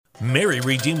Mary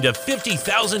redeemed a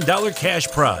 $50,000 cash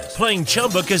prize playing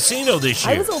Chumba Casino this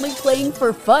year. I was only playing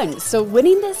for fun, so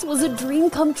winning this was a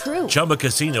dream come true. Chumba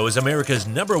Casino is America's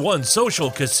 #1 social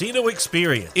casino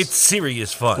experience. It's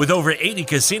serious fun. With over 80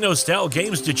 casino-style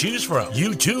games to choose from,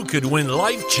 you too could win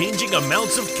life-changing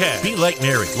amounts of cash. Be like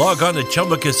Mary. Log on to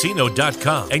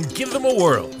ChumbaCasino.com and give them a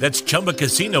whirl. That's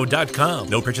ChumbaCasino.com.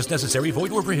 No purchase necessary.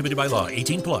 Void where prohibited by law.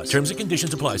 18+. Terms and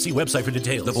conditions apply. See website for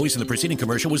details. The voice in the preceding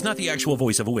commercial was not the actual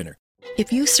voice of a winner.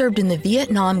 If you served in the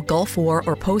Vietnam, Gulf War,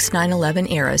 or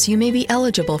post-9/11 eras, you may be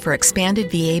eligible for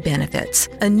expanded VA benefits.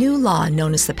 A new law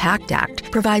known as the PACT Act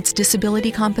provides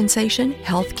disability compensation,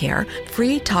 health care,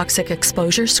 free toxic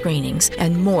exposure screenings,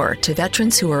 and more to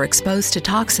veterans who are exposed to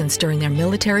toxins during their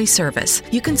military service.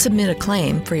 You can submit a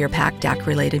claim for your PACT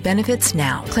Act-related benefits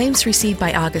now. Claims received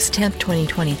by August 10,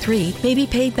 2023 may be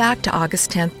paid back to August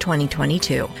 10,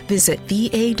 2022. Visit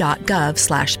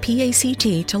va.gov/PACT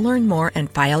to learn more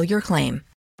and file your claim.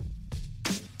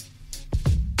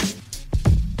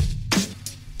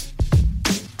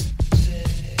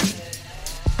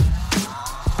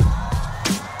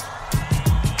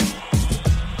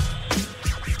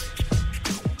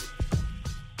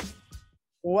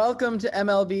 Welcome to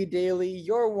MLB Daily,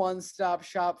 your one-stop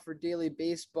shop for daily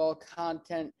baseball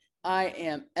content. I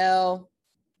am LJ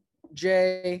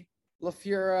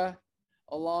LaFura.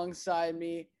 Alongside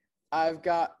me, I've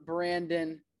got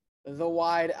Brandon, the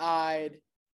wide-eyed,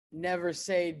 never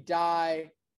say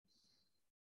die,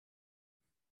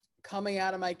 coming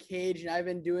out of my cage, and I've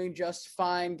been doing just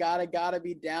fine. Gotta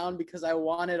be down because I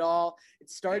want it all.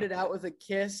 It started out with a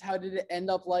kiss. How did it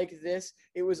end up like this?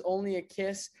 It was only a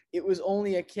kiss. It was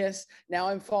only a kiss. Now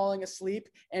I'm falling asleep,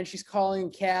 and she's calling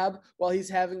a cab while he's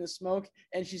having the smoke,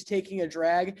 and she's taking a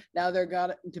drag. Now they're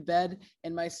got into bed,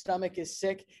 and my stomach is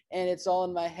sick, and it's all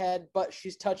in my head, but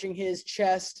she's touching his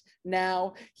chest.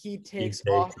 Now he takes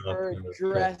off her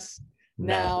dress.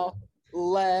 Now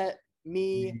let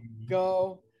me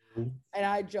go. And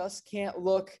I just can't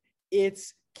look.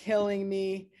 It's killing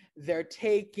me. They're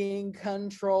taking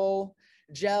control.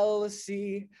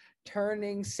 Jealousy,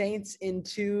 turning saints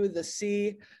into the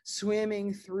sea,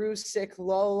 swimming through sick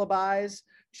lullabies,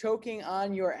 choking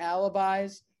on your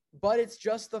alibis. But it's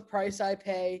just the price I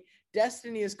pay.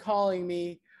 Destiny is calling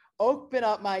me. Open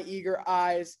up my eager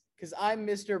eyes, because I'm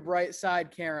Mr.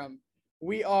 Brightside Karam.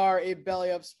 We are a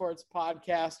Belly Up Sports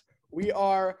podcast. We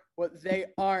are what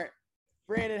they aren't.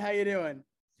 Brandon, how you doing?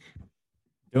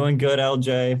 Doing good,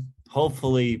 LJ.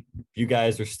 Hopefully you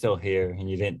guys are still here and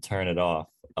you didn't turn it off.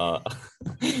 I'll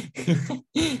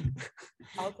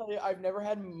tell you, I've never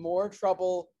had more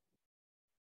trouble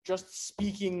just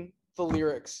speaking the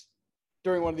lyrics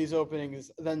during one of these openings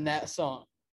than that song.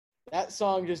 That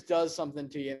song just does something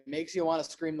to you. It makes you want to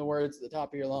scream the words at the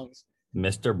top of your lungs.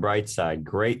 Mr. Brightside,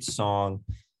 great song.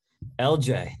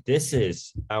 LJ, this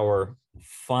is our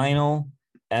final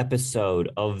episode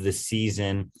of the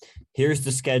season. Here's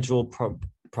the schedule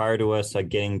prior to us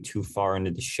getting too far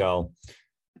into the show.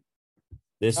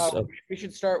 We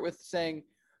should start with saying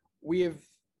we have.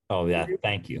 Oh yeah,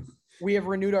 thank you. We have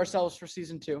renewed ourselves for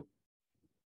season 2.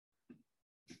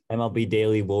 MLB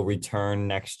Daily will return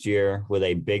next year with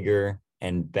a bigger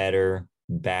and better,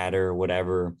 badder,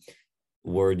 whatever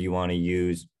word you want to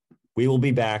use. We will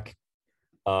be back.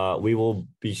 We will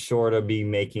be sure to be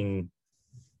making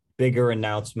bigger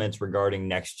announcements regarding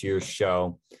next year's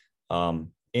show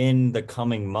in the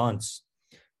coming months.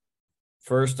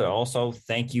 First, also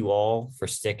thank you all for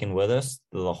sticking with us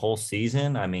the whole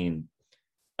season. I mean,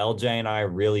 LJ and I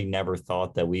really never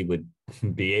thought that we would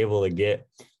be able to get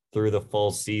through the full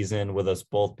season with us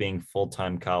both being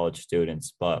full-time college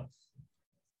students, but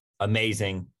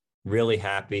amazing, really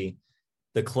happy.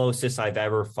 The closest I've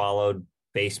ever followed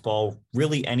baseball,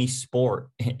 really any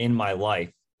sport in my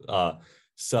life.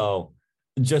 So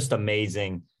just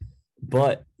amazing.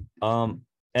 But for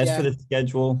the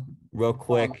schedule, real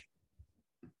quick,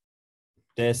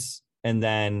 and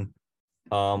then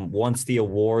once the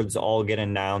awards all get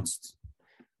announced,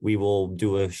 we will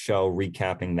do a show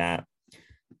recapping that.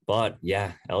 But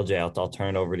yeah, LJ, I'll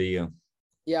turn it over to you.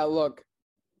 Yeah, look,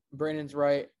 Brandon's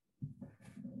right.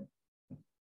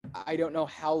 I don't know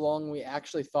how long we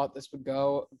actually thought this would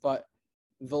go, but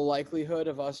the likelihood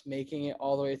of us making it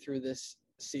all the way through this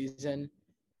season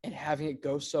and having it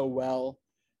go so well,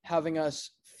 having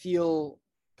us feel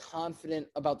confident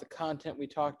about the content we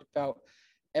talked about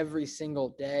every single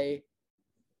day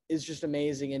is just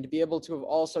amazing. And to be able to have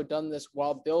also done this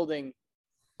while building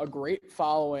a great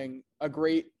following, a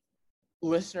great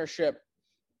listenership.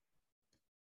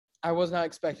 I was not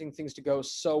expecting things to go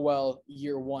so well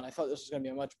year one. I thought this was going to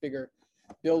be a much bigger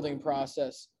building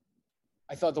process.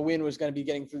 I thought the win was going to be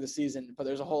getting through the season, but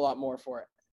there's a whole lot more for it.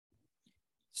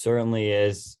 Certainly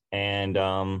is. And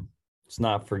let's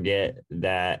not forget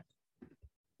that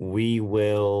we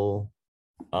will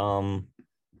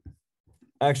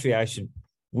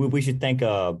we should thank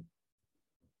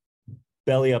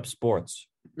Belly Up Sports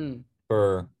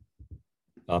for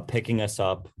picking us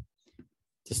up at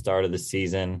the start of the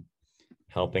season,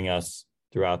 helping us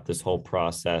throughout this whole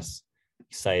process.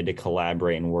 Excited to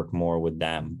collaborate and work more with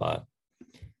them, but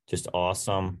just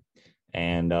awesome.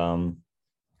 And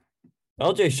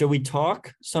LJ, should we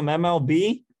talk some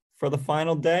MLB for the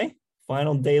final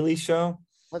daily show?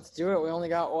 Let's do it. We only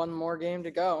got one more game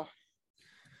to go.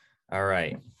 All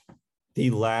right.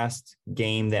 The last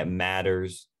game that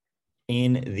matters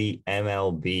in the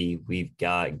MLB, we've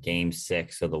got Game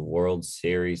 6 of the World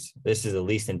Series. This is at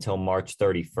least until March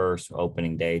 31st,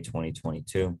 opening day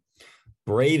 2022.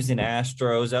 Braves and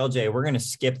Astros. LJ, we're going to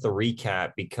skip the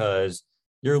recap because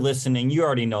you're listening. You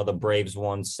already know the Braves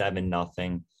won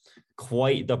 7-0.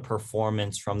 Quite the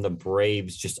performance from the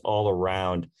Braves just all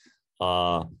around.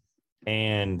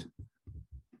 And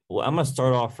well, I'm going to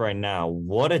start off right now.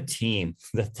 What a team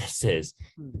that this is.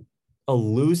 A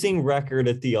losing record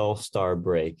at the All-Star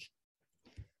break.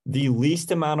 The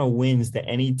least amount of wins that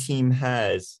any team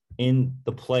has in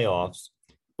the playoffs.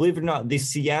 Believe it or not, the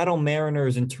Seattle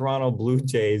Mariners and Toronto Blue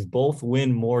Jays both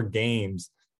win more games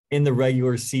in the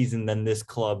regular season than this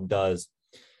club does.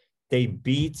 They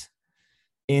beat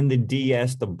in the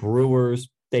DS the Brewers.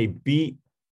 They beat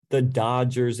the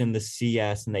Dodgers in the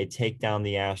CS, and they take down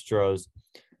the Astros.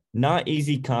 Not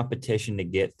easy competition to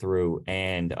get through.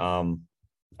 And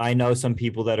I know some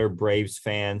people that are Braves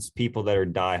fans, people that are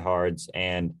diehards,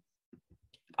 and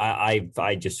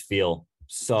I just feel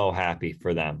so happy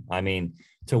for them. I mean,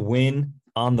 to win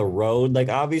on the road, like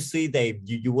obviously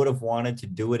you would have wanted to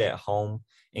do it at home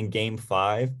in Game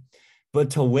 5, but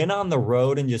to win on the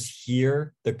road and just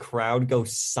hear the crowd go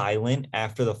silent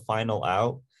after the final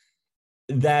out,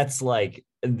 that's like,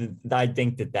 I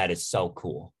think that is so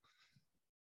cool.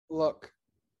 Look,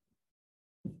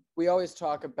 we always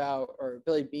talk about, or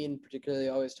Billy Beane particularly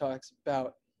always talks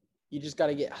about, you just got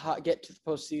to get hot, get to the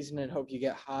postseason and hope you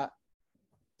get hot.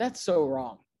 That's so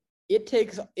wrong. It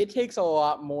takes a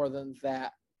lot more than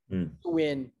that to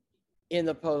win in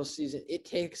the postseason. It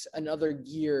takes another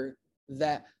gear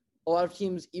that a lot of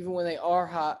teams, even when they are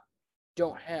hot,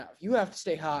 don't have. You have to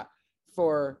stay hot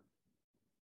for,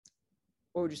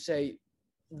 what would you say,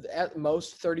 at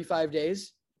most 35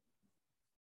 days?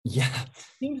 Yeah.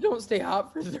 Teams don't stay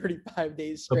hot for 35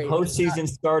 days straight. The postseason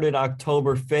started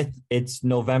October 5th. It's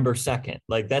November 2nd.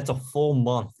 Like, that's a full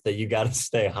month that you got to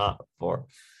stay hot for.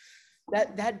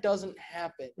 That doesn't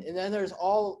happen. And then there's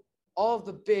all of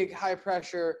the big high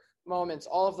pressure moments,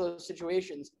 all of those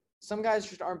situations. Some guys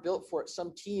just aren't built for it.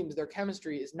 Some teams, their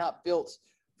chemistry is not built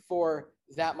for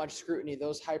that much scrutiny,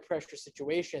 those high pressure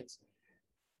situations.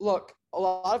 Look, a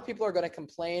lot of people are going to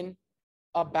complain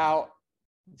about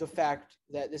the fact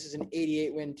that this is an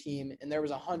 88-win team and there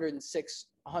was 106,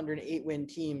 108-win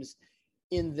teams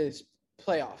in this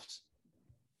playoffs.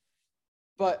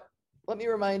 But let me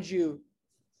remind you,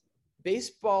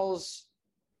 baseball's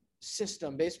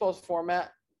system, baseball's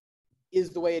format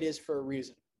is the way it is for a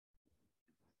reason.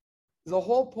 The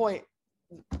whole point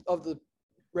of the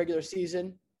regular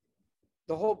season,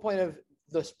 the whole point of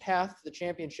this path to the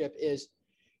championship is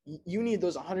you need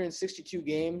those 162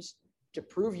 games to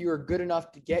prove you are good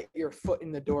enough to get your foot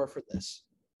in the door for this.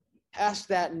 Past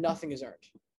that, nothing is earned.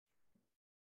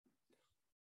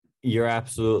 You're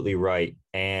absolutely right.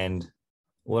 And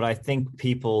what I think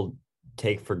people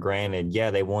take for granted,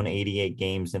 yeah, they won 88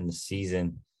 games in the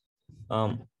season.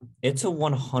 It's a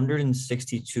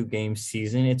 162 game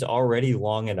season. It's already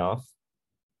long enough.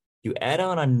 You add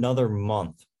on another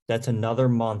month. That's another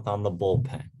month on the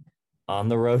bullpen, on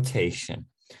the rotation.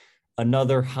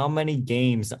 Another how many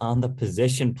games on the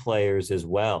position players as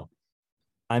well.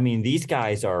 I mean, these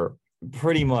guys are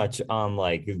pretty much on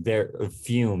like their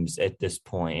fumes at this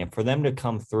point. And for them to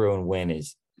come through and win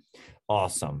is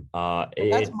awesome.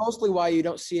 That's mostly why you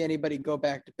don't see anybody go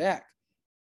back to back.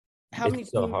 How many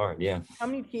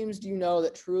teams do you know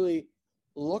that truly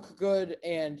look good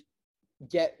and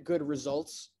get good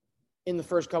results in the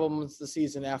first couple months of the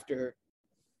season after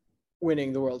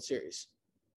winning the World Series?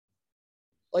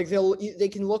 Like they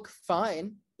can look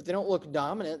fine, but they don't look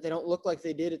dominant. They don't look like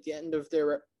they did at the end of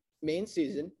their main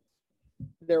season,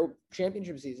 their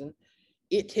championship season.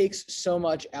 It takes so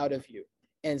much out of you.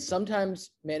 And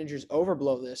sometimes managers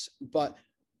overblow this, but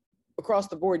across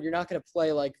the board, you're not going to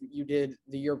play like you did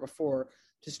the year before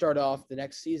to start off the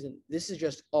next season. This is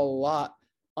just a lot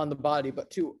on the body. But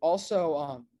to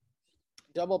also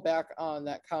double back on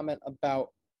that comment about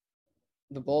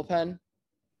the bullpen.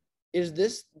 Is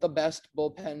this the best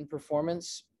bullpen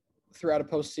performance throughout a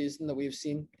postseason that we've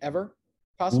seen ever?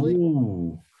 Possibly.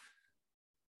 Ooh.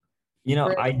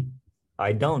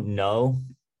 I don't know,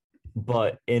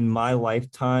 but in my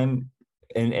lifetime,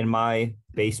 in my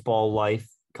baseball life,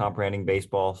 comprehending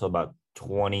baseball, so about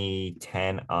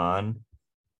 2010 on,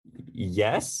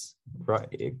 yes, right.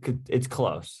 It's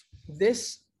close.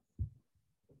 This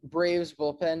Braves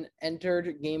bullpen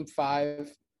entered Game 5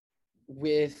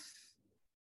 with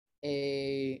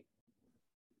a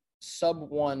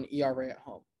sub-1 ERA at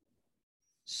home,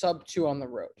 sub-2 on the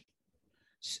road.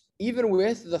 Even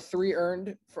with the 3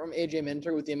 earned from AJ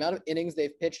Minter, with the amount of innings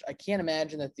they've pitched, I can't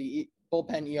imagine that the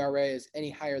bullpen ERA is any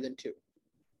higher than 2.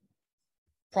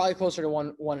 Probably closer to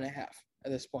 1.5 at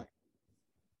this point.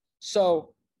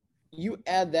 So you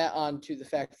add that on to the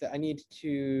fact that I need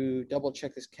to double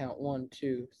check this count. 1,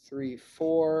 2, 3,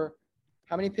 4.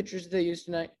 How many pitchers did they use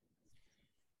tonight?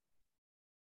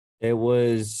 It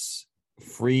was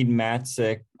Fried,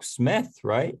 Matzik, Smith,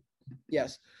 right?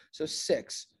 Yes. So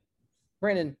 6.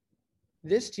 Brandon,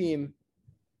 this team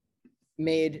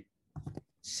made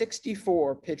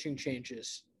 64 pitching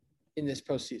changes in this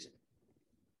postseason.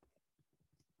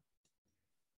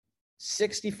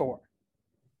 64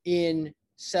 in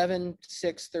 7,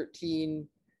 6, 13.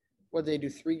 What did they do?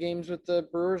 3 games with the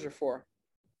Brewers or 4?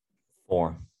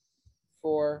 4.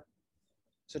 4.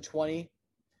 So 20.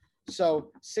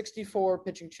 So 64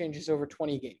 pitching changes over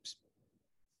 20 games.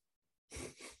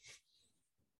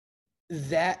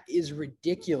 That is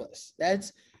ridiculous.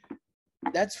 That's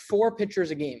 4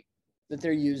 pitchers a game that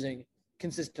they're using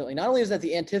consistently. Not only is that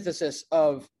the antithesis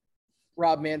of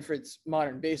Rob Manfred's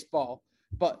modern baseball,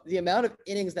 but the amount of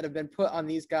innings that have been put on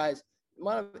these guys, the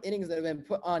amount of innings that have been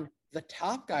put on the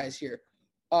top guys here,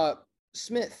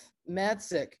 Smith,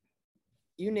 Matzik,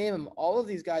 you name them, all of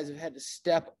these guys have had to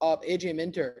step up. AJ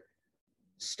Minter,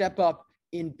 step up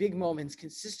in big moments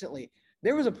consistently.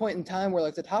 There was a point in time where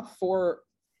like the top 4,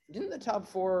 didn't the top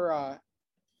 4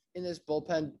 in this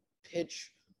bullpen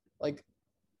pitch like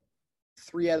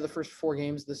 3 out of the first 4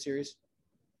 games of the series?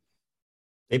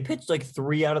 They pitched like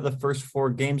 3 out of the first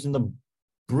 4 games in the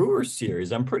Brewers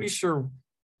series. I'm pretty sure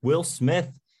Will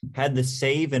Smith had the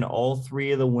save in all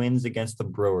 3 of the wins against the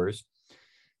Brewers.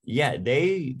 Yeah,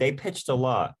 they pitched a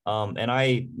lot. And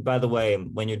I, by the way,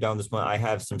 when you're done this one, I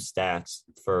have some stats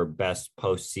for best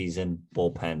postseason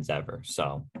bullpens ever.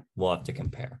 So we'll have to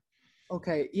compare.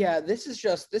 Okay, yeah, this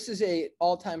is a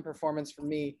all-time performance for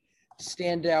me.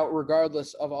 Stand out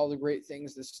regardless of all the great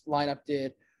things this lineup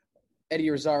did. Eddie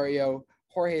Rosario,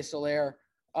 Jorge Soler.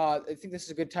 I think this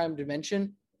is a good time to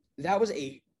mention that was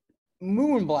a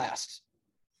moon blast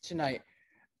tonight.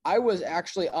 I was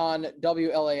actually on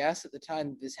WLAS at the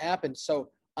time this happened, so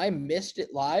I missed it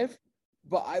live,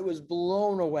 but I was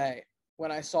blown away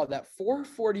when I saw that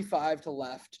 445 to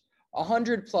left,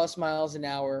 100+ miles an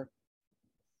hour,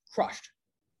 crushed.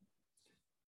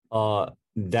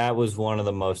 That was one of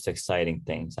the most exciting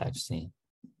things I've seen.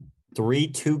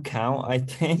 3-2 count, I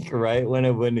think, right? When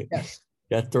it Yes.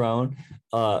 got thrown.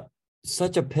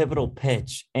 Such a pivotal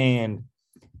pitch, and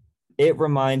it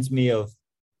reminds me of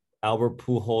Albert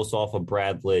Pujols off of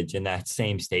Brad Lidge in that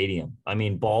same stadium. I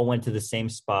mean, ball went to the same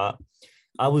spot.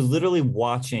 I was literally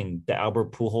watching the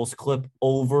Albert Pujols clip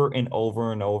over and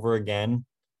over and over again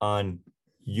on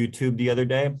YouTube the other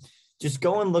day. Just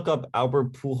go and look up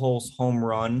Albert Pujols home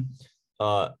run,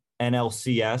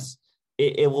 NLCS.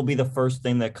 It will be the first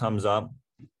thing that comes up.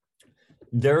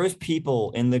 There is people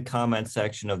in the comment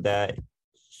section of that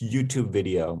YouTube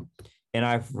video, and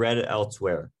I've read it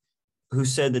elsewhere, who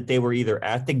said that they were either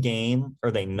at the game or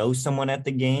they know someone at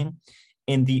the game,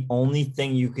 and the only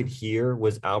thing you could hear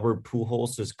was Albert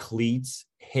Pujols' cleats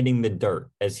hitting the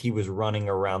dirt as he was running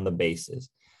around the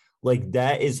bases. Like,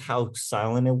 that is how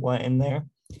silent it went in there.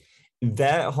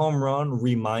 That home run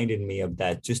reminded me of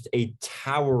that. Just a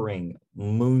towering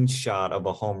moonshot of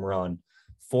a home run.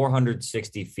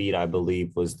 460 feet, I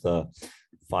believe, was the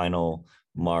final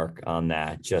mark on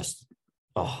that. Just,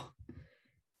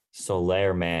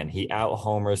 Soler, man, he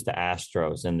out-homers the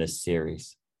Astros in this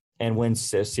series and wins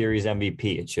series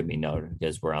MVP, it should be noted,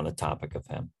 because we're on the topic of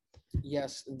him.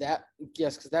 Yes,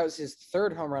 because that was his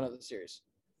 3rd home run of the series.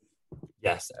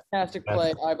 Yes. Fantastic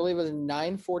play. I believe it was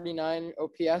 949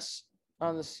 OPS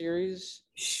on the series.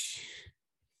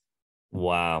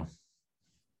 Wow.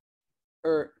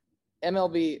 Or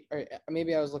MLB, or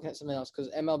maybe I was looking at something else, because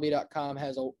MLB.com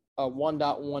has a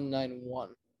 1.191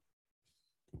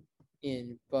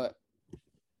 in, but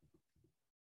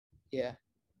yeah.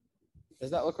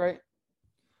 Does that look right?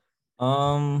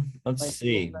 Let's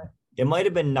see. It might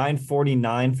have been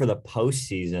 949 for the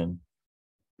postseason.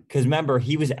 Because remember,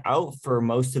 he was out for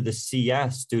most of the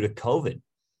CS due to COVID.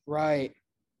 Right.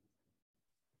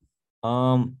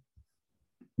 Yeah,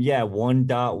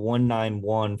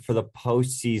 1.191 for the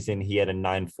postseason. He had a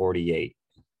 948.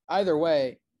 Either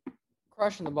way,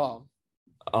 crushing the ball.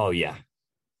 Oh yeah,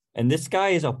 and this guy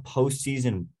is a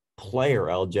postseason player.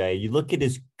 LJ, you look at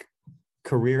his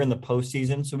career in the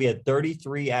postseason. So he had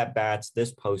 33 at bats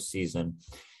this postseason.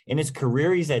 In his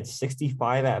career, he's had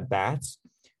 65 at bats.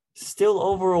 Still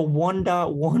over a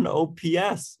 1.1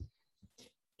 OPS.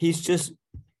 He's just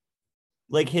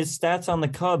like his stats on the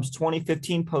Cubs,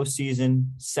 2015 postseason,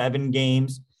 7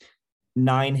 games,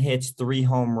 9 hits, 3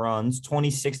 home runs.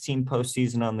 2016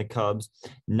 postseason on the Cubs,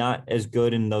 not as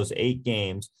good in those 8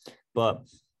 games, but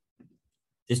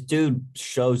this dude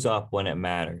shows up when it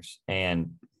matters.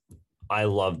 And I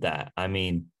love that. I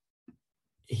mean,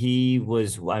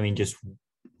 just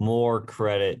more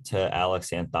credit to Alex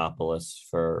Anthopoulos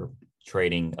for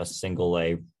trading a single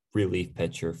A relief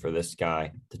pitcher for this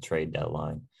guy to trade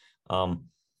deadline. And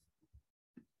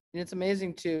it's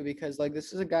amazing too, because like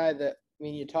this is a guy that, I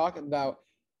mean, you talk about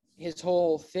his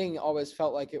whole thing always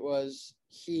felt like it was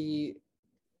he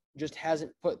just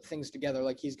hasn't put things together.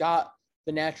 Like he's got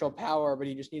the natural power, but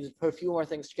he just needs to put a few more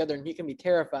things together and he can be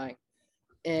terrifying.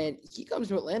 And he comes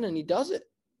to Atlanta and he does it.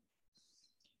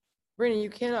 Brandon, you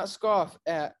cannot scoff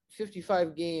at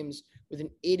 55 games with an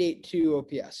 882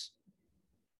 OPS.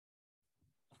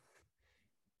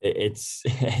 It's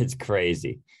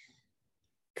crazy.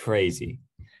 Crazy.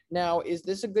 Now, is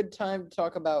this a good time to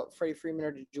talk about Freddie Freeman,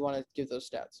 or did you want to give those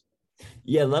stats?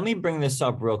 Yeah, let me bring this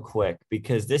up real quick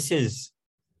because this is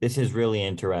really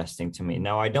interesting to me.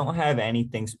 Now, I don't have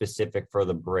anything specific for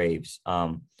the Braves,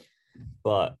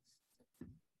 but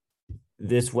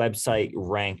this website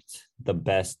ranked the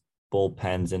best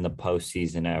bullpens in the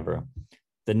postseason ever.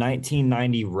 The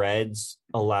 1990 Reds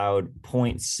allowed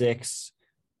 0.6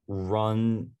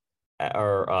 run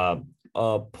or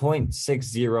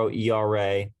 0.60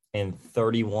 ERA in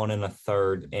 31 and a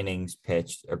third innings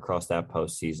pitched across that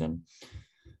postseason.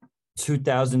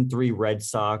 2003 Red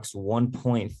Sox,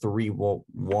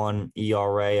 1.31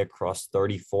 ERA across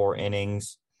 34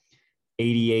 innings.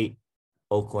 88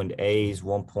 Oakland A's,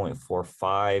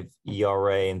 1.45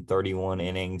 ERA in 31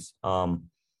 innings.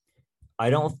 I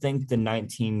don't think the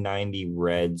 1990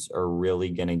 Reds are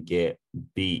really going to get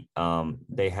beat.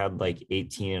 They had like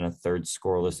 18 and a third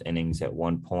scoreless innings at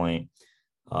one point.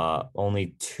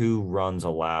 Only 2 runs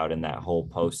allowed in that whole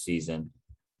postseason.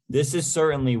 This is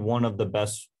certainly one of the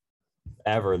best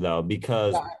ever, though,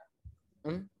 because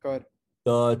Go ahead.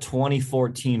 The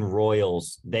 2014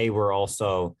 Royals, they were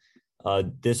also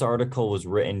this article was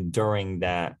written during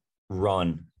that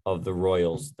run of the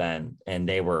Royals then, and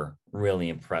they were really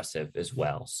impressive as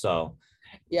well. So,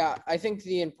 yeah, I think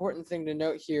the important thing to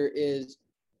note here is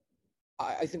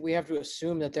I think we have to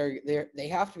assume that they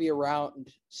have to be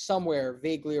around somewhere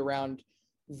vaguely around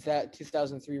that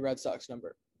 2003 Red Sox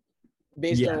number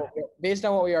based on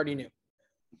what we already knew.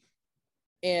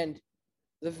 And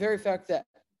the very fact that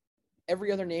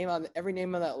every name on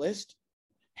that list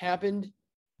happened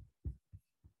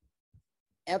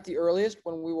at the earliest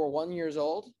when we were 1 year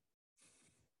old,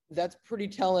 that's pretty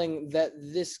telling that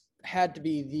this had to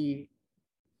be the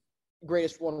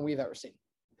greatest one we've ever seen.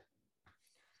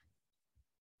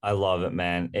 I love it,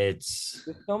 man. It's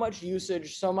with so much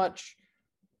usage, so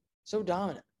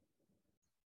dominant.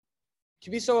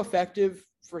 To be so effective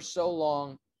for so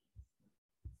long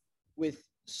with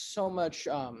so much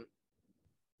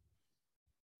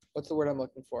what's the word I'm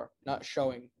looking for? Not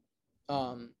showing.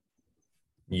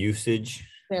 Usage.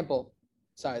 Sample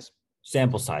size,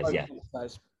 yeah.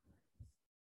 Size.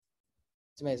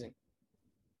 It's amazing.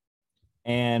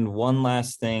 And one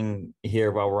last thing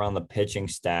here while we're on the pitching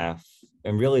staff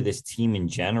and really this team in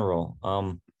general.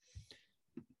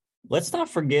 Let's not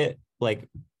forget like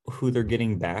who they're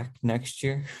getting back next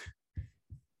year.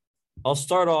 I'll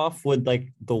start off with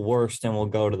like the worst and we'll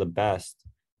go to the best.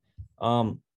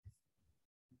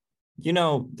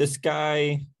 This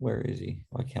guy, where is he?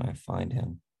 Why can't I find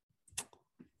him?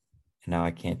 Now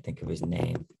I can't think of his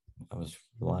name. I was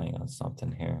relying on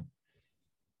something here.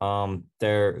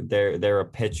 They're a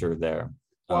pitcher there.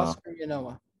 Oscar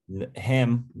Yanoa.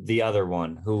 Him, the other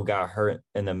one who got hurt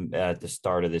at the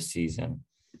start of the season.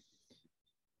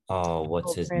 Oh,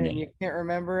 what's his name? You can't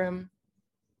remember him?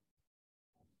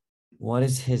 What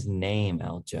is his name,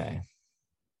 LJ?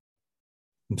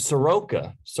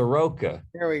 Soroka.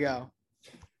 There we go.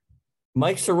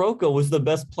 Mike Soroka was the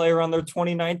best player on their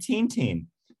 2019 team.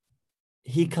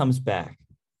 He comes back.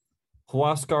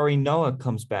 Huascar Ynoa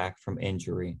comes back from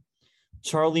injury.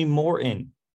 Charlie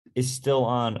Morton is still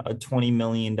on a $20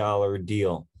 million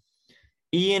deal.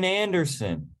 Ian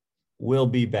Anderson will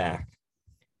be back.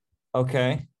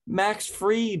 Okay. Max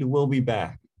Fried will be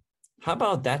back. How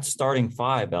about that starting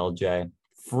five, LJ?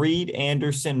 Fried,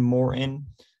 Anderson, Morton,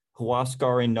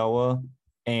 Huascar Noah,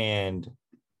 and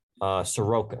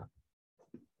Soroka.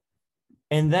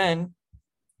 And then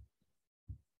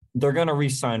they're going to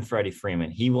re-sign Freddie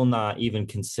Freeman. He will not even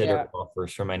consider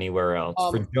offers from anywhere else.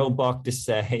 For Joe Buck to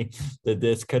say that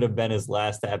this could have been his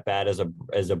last at-bat as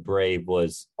a Brave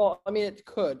was... Well, I mean, it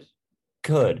could.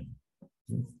 Could.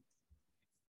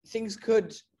 Things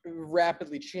could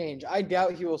rapidly change. I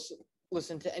doubt he will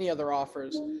listen to any other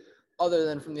offers other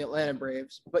than from the Atlanta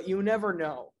Braves, but you never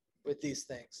know with these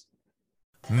things.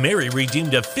 Mary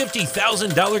redeemed a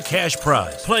 $50,000 cash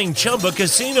prize playing Chumba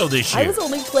Casino this year. I was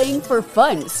only playing for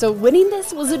fun, so winning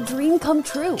this was a dream come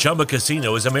true. Chumba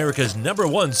Casino is America's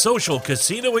 #1 social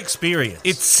casino experience.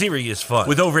 It's serious fun.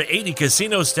 With over 80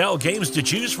 casino-style games to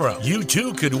choose from, you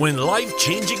too could win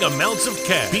life-changing amounts of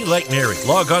cash. Be like Mary.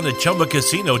 Log on to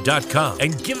ChumbaCasino.com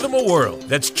and give them a whirl.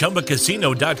 That's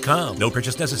ChumbaCasino.com. No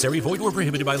purchase necessary. Void where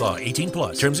prohibited by law.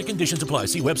 18+. Terms and conditions apply.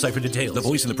 See website for details. The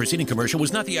voice in the preceding commercial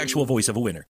was not the actual voice of a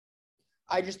winner.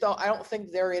 I don't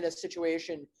think they're in a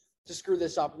situation to screw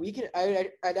this up.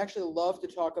 I'd actually love to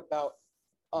talk about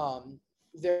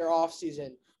their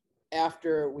offseason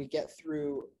after we get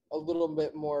through a little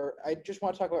bit more. I just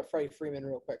want to talk about Freddie Freeman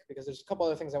real quick because there's a couple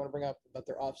other things I want to bring up about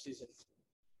their offseason.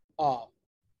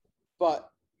 But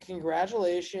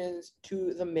congratulations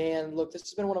to the man. Look, this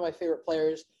has been one of my favorite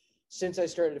players since I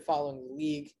started following the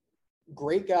league.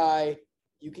 Great guy.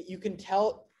 You can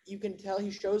tell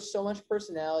he shows so much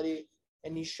personality.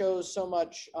 And he shows so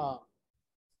much,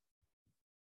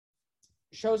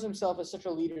 shows himself as such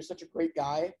a leader, such a great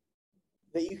guy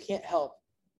that you can't help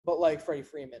but like Freddie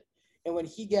Freeman. And when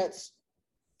he gets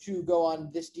to go on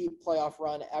this deep playoff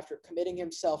run after committing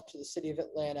himself to the city of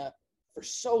Atlanta for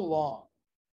so long,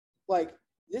 like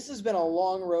this has been a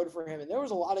long road for him. And there was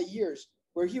a lot of years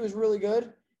where he was really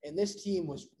good and this team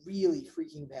was really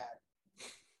freaking bad.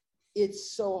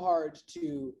 It's so hard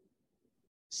to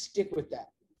stick with that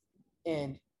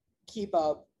and keep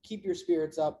your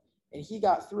spirits up. And he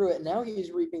got through it. And now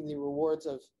he's reaping the rewards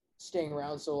of staying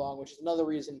around so long, which is another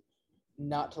reason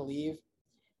not to leave.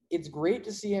 It's great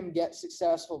to see him get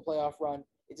successful playoff run.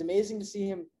 It's amazing to see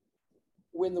him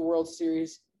win the World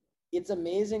Series. It's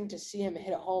amazing to see him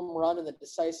hit a home run in the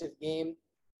decisive game.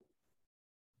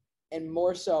 And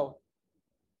more so,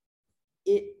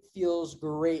 it feels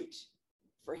great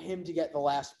for him to get the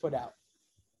last put out.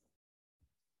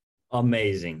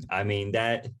 Amazing. I mean,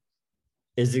 that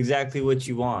is exactly what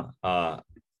you want.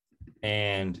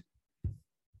 And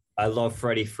I love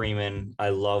Freddie Freeman. I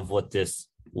love what this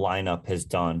lineup has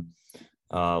done.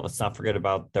 Let's not forget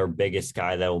about their biggest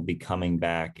guy that will be coming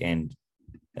back, and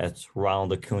that's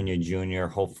Ronald Acuna Jr.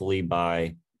 Hopefully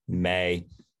by May,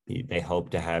 they hope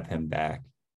to have him back.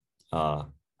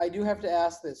 I do have to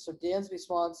ask this. So Dansby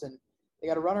Swanson, they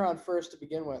got a runner on first to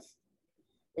begin with.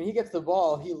 When he gets the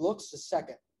ball, he looks to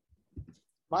second.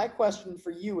 My question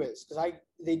for you is, because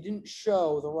they didn't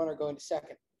show the runner going to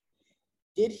second,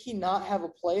 did he not have a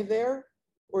play there,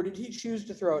 or did he choose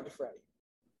to throw it to Freddie?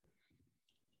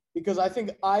 Because I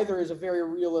think either is a very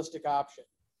realistic option.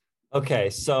 Okay,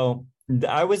 so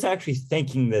I was actually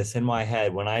thinking this in my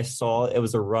head when I saw it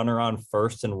was a runner on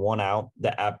first and one out,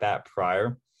 the at-bat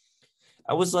prior.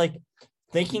 I was like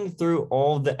thinking through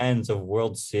all the ends of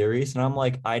World Series, and I'm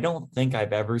like, I don't think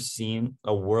I've ever seen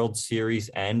a World Series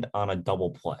end on a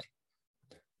double play.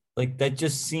 Like, that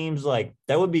just seems like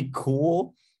that would be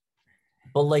cool,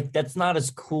 but like that's not as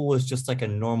cool as just like a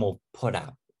normal put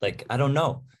out. Like, I don't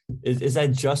know. Is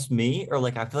that just me? Or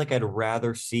like I feel like I'd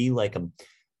rather see like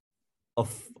a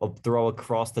throw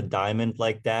across the diamond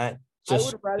like that. I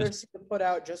would rather see the put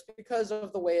out just because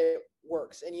of the way it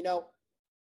works. And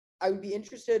I would be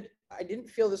interested. I didn't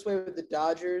feel this way with the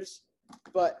Dodgers,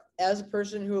 but as a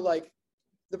person who, like,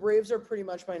 the Braves are pretty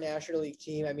much my National League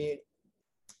team. I mean,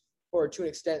 or to an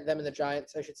extent, them and the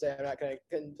Giants, I should say. I'm not going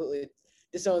to completely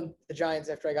disown the Giants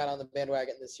after I got on the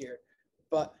bandwagon this year.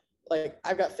 But, like,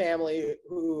 I've got family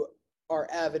who are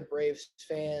avid Braves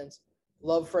fans,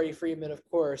 love Freddie Freeman, of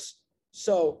course.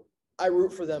 So I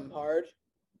root for them hard.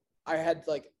 I had,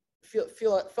 like,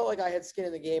 felt like I had skin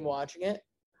in the game watching it.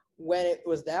 When it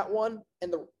was that one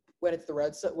and when it's the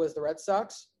Red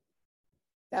Sox,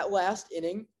 that last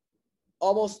inning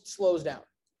almost slows down.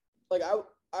 Like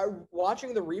I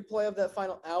watching the replay of that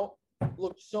final out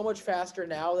looked so much faster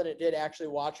now than it did actually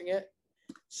watching it.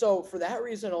 So for that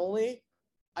reason only,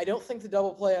 I don't think the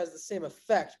double play has the same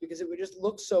effect because it would just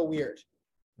look so weird.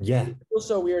 Yeah. It feels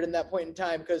so weird in that point in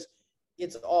time because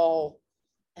it's all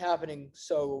happening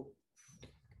so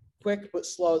quick but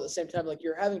slow at the same time. Like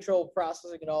you're having trouble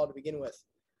processing it all to begin with.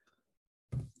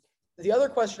 The other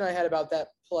question I had about that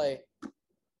play,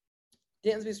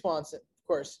 Dansby Swanson, of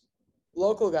course,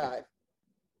 local guy.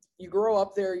 You grow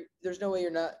up there. There's no way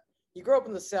you're not. You grow up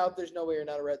in the South. There's no way you're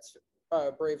not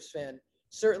a Braves fan.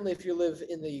 Certainly, if you live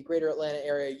in the greater Atlanta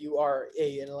area, you are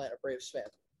an Atlanta Braves fan.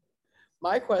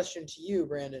 My question to you,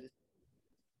 Brandon,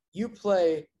 you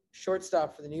play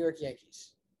shortstop for the New York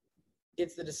Yankees.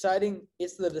 It's the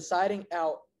deciding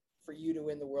out for you to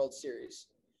win the World Series.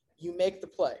 You make the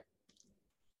play.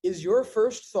 Is your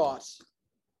first thought,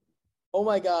 oh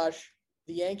my gosh,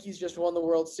 the Yankees just won the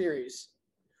World Series?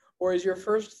 Or is your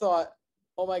first thought,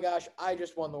 oh my gosh, I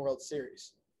just won the World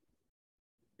Series?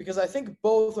 Because I think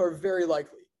both are very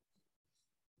likely.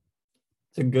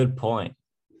 It's a good point.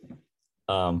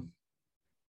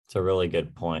 It's a really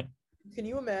good point. Can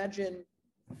you imagine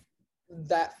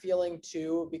that feeling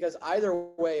too? Because either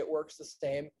way, it works the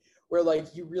same. Where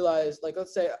like you realize, like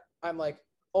let's say I'm like,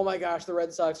 oh my gosh, the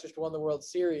Red Sox just won the World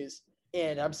Series,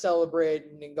 and I'm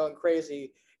celebrating and going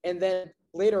crazy. And then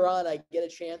later on, I get a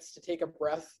chance to take a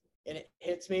breath, and it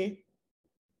hits me.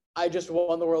 I just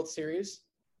won the World Series.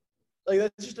 Like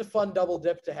that's just a fun double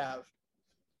dip to have.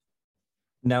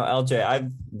 Now,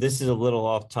 LJ, this is a little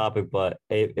off topic, but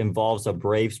it involves a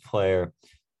Braves player.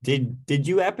 Did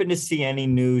you happen to see any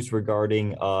news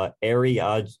regarding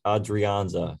Ehire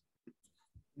Adrianza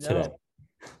today? No.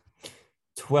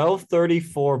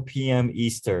 12:34 p.m.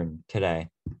 Eastern today.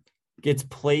 Gets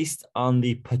placed on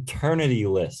the paternity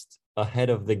list ahead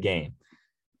of the game.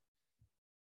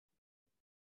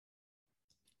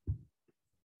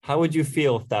 How would you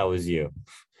feel if that was you?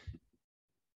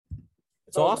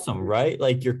 It's awesome, right?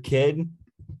 Like your kid.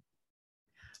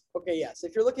 Okay, yes.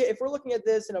 If we're looking at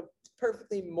this in a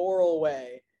perfectly moral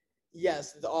way,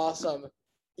 yes, it's awesome.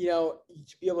 You know,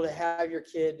 to be able to have your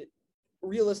kid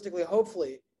realistically,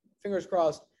 hopefully, fingers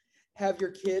crossed, have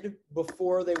your kid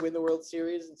before they win the World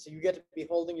Series. And so you get to be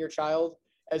holding your child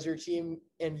as your team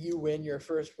and you win your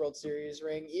first World Series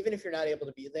ring, even if you're not able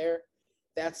to be there.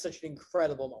 That's such an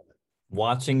incredible moment.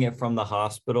 Watching it from the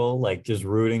hospital, like just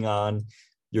rooting on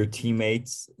your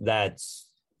teammates, that's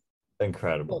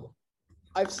incredible.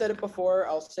 I've said it before.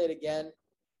 I'll say it again.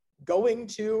 Going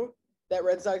to that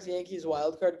Red Sox-Yankees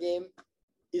wildcard game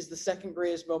is the second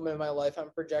greatest moment of my life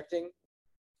I'm projecting.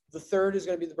 The third is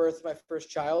going to be the birth of my first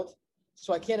child.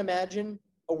 So I can't imagine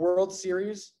a World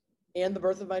Series and the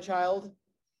birth of my child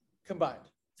combined.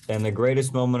 And the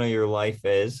greatest moment of your life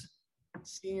is?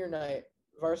 Senior night,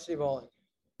 varsity bowling.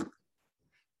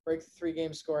 Break the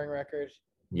 3-game scoring record.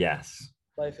 Yes.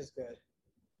 Life is good.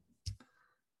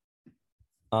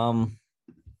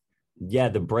 Yeah,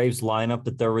 the Braves lineup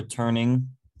that they're returning.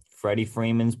 Freddie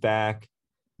Freeman's back.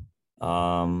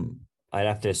 I'd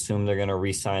have to assume they're going to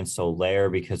re-sign Soler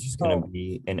because there's going to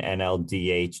be an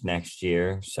NLDH next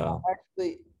year. So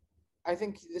actually, I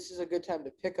think this is a good time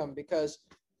to pick them because,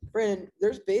 Brandon,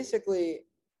 there's basically,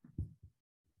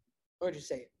 what would you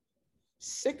say,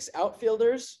 6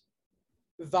 outfielders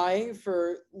vying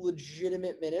for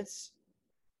legitimate minutes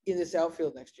in this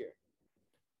outfield next year.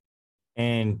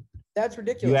 And that's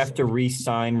ridiculous. You have to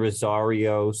re-sign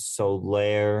Rosario,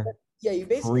 Soler. Yeah, you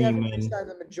basically Freeman, have to re-sign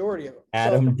the majority of them.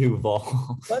 Adam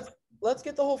Duvall. let's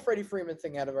get the whole Freddie Freeman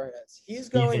thing out of our heads. He's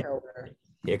going nowhere.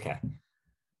 Okay.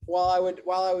 While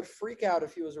I would freak out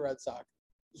if he was a Red Sox,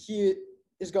 he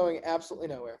is going absolutely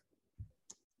nowhere.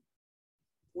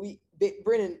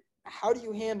 Brennan, how do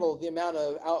you handle the amount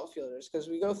of outfielders? Because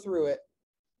we go through it.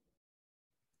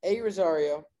 Eddie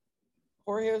Rosario,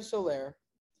 Jorge Soler,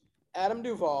 Adam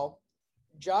Duvall,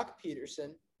 Jock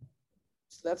Peterson.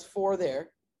 So that's 4 there.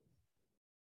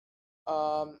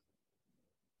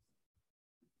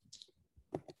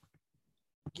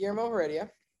 Guillermo Heredia,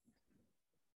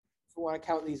 if we want to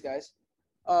count these guys.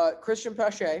 Christian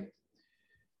Pache.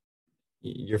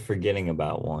 You're forgetting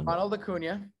about one. Ronald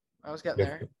Acuna. I was getting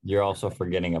there. You're also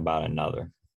forgetting about another.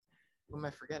 What am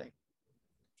I forgetting?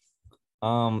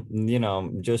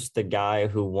 Just the guy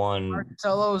who won.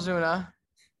 Marcelo Ozuna.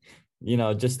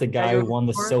 Just the guy who won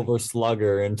the Silver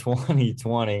Slugger in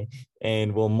 2020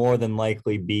 and will more than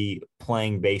likely be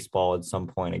playing baseball at some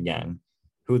point again,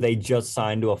 who they just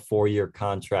signed to a 4-year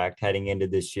contract heading into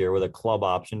this year with a club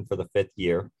option for the 5th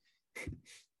year.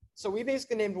 So we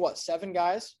basically named, 7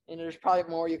 guys? And there's probably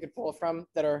more you could pull from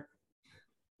that are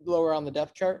lower on the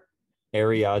depth chart.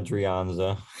 Ehire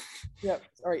Adrianza. Yep.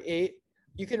 All right, 8.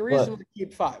 You can reasonably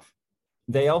keep 5.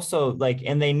 They also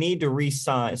and they need to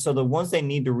re-sign. So the ones they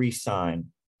need to re-sign,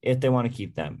 if they want to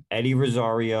keep them, Eddie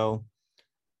Rosario,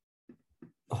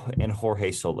 and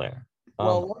Jorge Soler.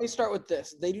 Well, let me start with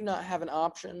this. They do not have an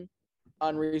option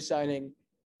on re-signing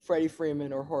Freddie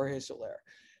Freeman or Jorge Soler.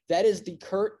 That is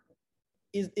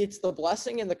it's the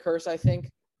blessing and the curse, I think,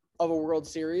 of a World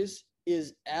Series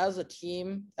is as a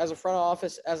team, as a front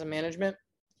office, as a management,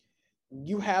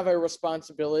 you have a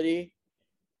responsibility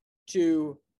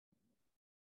to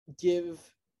give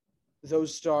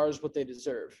those stars what they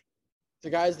deserve. The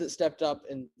guys that stepped up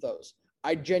in those.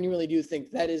 I genuinely do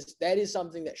think that is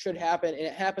something that should happen, and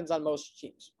it happens on most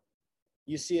teams.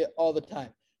 You see it all the time.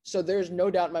 So there's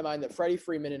no doubt in my mind that Freddie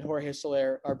Freeman and Jorge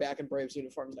Soler are back in Braves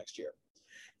uniforms next year.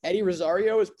 Eddie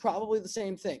Rosario is probably the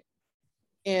same thing.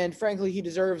 And frankly, he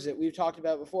deserves it. We've talked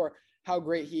about before how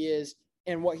great he is,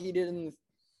 and what he did in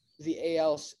the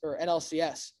AL or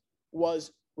NLCS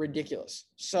was ridiculous.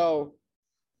 So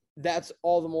that's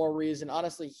all the more reason.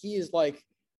 Honestly, he is like,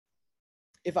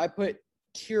 if I put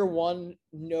tier one,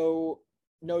 no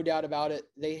doubt about it,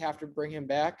 they have to bring him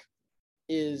back,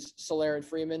 is Soler and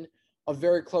Freeman. A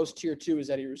very close tier two is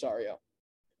Eddie Rosario.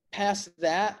 Past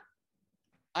that,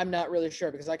 I'm not really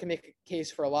sure, because I can make a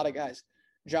case for a lot of guys.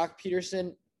 Jock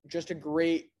Peterson, just a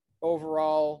great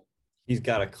overall. He's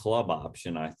got a club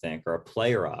option, I think, or a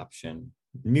player option,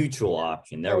 mutual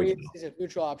option. There we go. He's a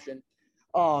mutual option.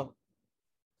 You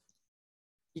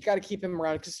got to keep him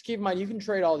around, because keep in mind, you can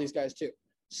trade all these guys too.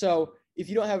 So if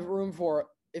you don't have room for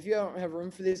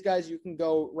these guys, you can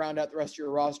go round out the rest of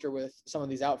your roster with some of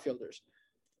these outfielders.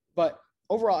 But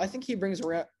overall, I think he brings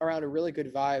around a really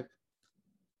good vibe.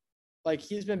 Like,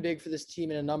 he's been big for this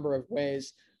team in a number of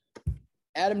ways.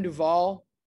 Adam Duvall,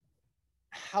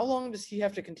 how long does he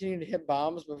have to continue to hit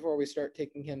bombs before we start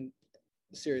taking him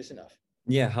serious enough?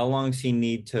 Yeah, how long does he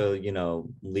need to,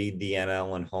 lead the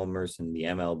NL in homers and the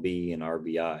MLB and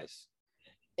RBIs?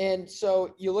 And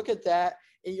so you look at that,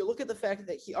 and you look at the fact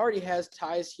that he already has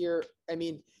ties here. I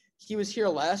mean, he was here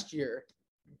last year,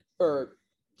 or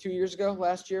 2 years ago,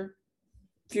 last year.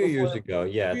 A few years ago,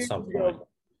 yeah, at some point.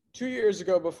 2 years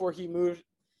ago, before he moved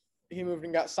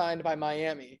and got signed by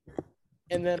Miami.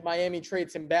 And then Miami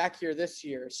trades him back here this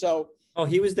year. So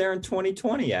he was there in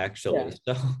 2020, actually.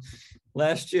 Yeah. So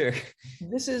last year.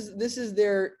 This is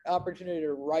their opportunity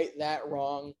to right that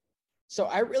wrong. So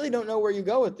I really don't know where you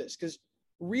go with this, because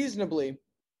reasonably,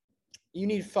 you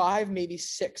need 5, maybe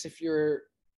 6 if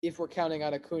we're counting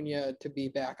on Acuna to be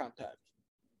back on time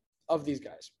of these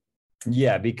guys.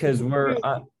 Yeah, because who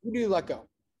do you let go?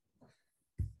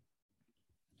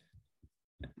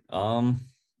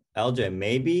 LJ,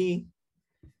 maybe,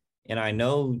 and I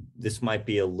know this might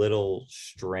be a little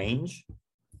strange.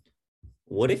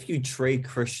 What if you trade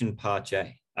Christian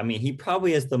Pache? I mean, he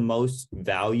probably has the most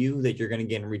value that you're going to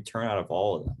get in return out of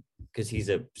all of them, because he's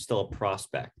still a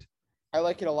prospect. I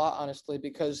like it a lot, honestly,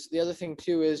 because the other thing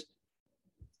too is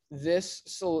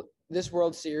this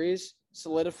World Series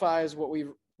solidifies what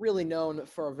we've really known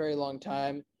for a very long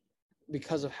time,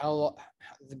 because of how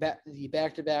the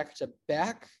back-to-back to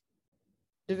back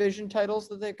division titles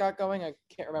that they've got going. I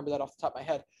can't remember that off the top of my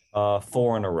head.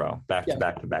 4 in a row, back to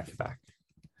back.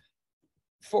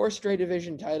 4 straight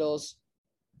division titles,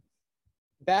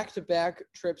 back-to-back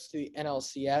trips to the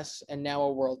NLCS, and now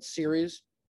a World Series.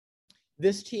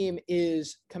 This team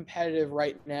is competitive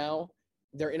right now.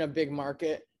 They're in a big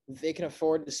market. They can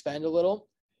afford to spend a little.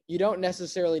 You don't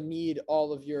necessarily need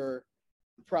all of your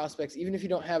prospects. Even if you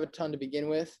don't have a ton to begin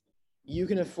with, you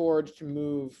can afford to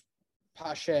move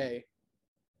Pache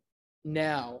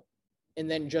now and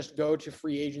then just go to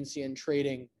free agency and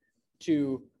trading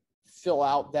to fill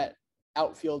out that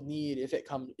outfield need if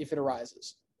it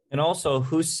arises. And also,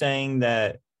 who's saying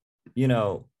that,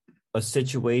 a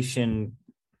situation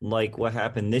like what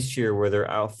happened this year where their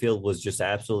outfield was just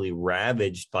absolutely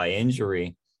ravaged by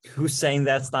injury, who's saying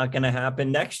that's not going to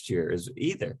happen next year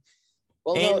either?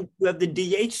 Well, and you have the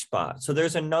DH spot. So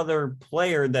there's another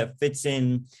player that fits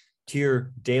in to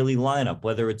your daily lineup,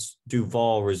 whether it's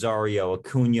Duvall, Rosario,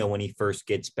 Acuna when he first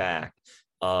gets back,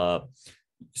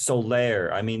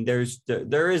 Soler. I mean, there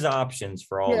is options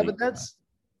for all. Yeah, but that's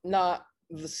not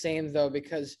the same though,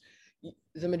 because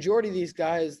the majority of these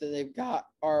guys that they've got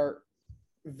are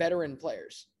veteran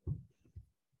players.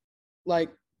 Like,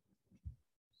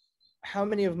 how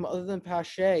many of them, other than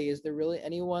Pache, is there really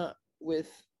anyone with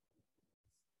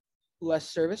less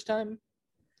service time?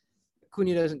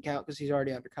 Acuna doesn't count because he's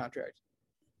already under contract.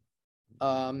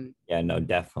 Yeah, no,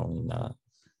 definitely not.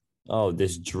 Oh,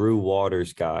 this Drew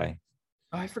Waters guy.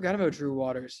 Oh, I forgot about Drew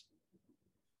Waters.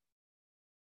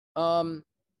 I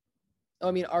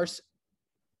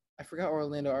forgot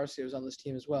Orlando Arcia was on this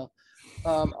team as well.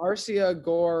 Arcia,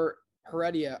 Gore,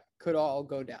 Heredia could all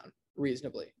go down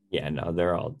reasonably. Yeah, no,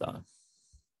 they're all done.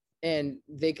 And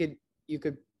they could, you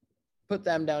could put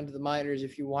them down to the minors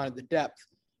if you wanted the depth.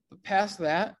 But past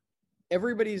that,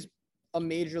 everybody's a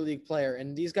major league player,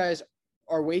 and these guys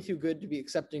are way too good to be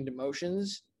accepting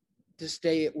demotions to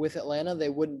stay with Atlanta. They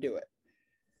wouldn't do it.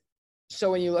 So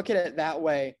when you look at it that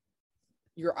way,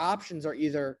 your options are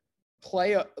either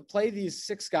play these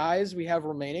 6 guys we have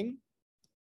remaining,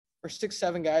 or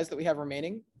 6-7 guys that we have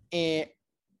remaining,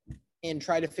 and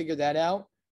try to figure that out,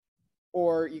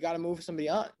 or you got to move somebody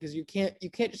on, because you can't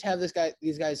just have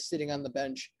these guys sitting on the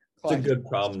bench. It's a good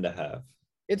problem to have.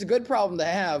 It's a good problem to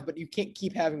have, but you can't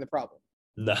keep having the problem.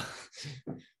 No,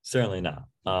 certainly not.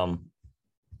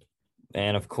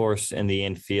 And of course, in the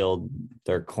infield,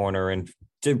 their corner and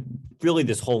really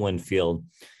this whole infield,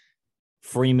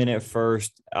 Freeman at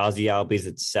first, Ozzie Albies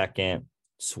at second,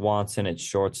 Swanson at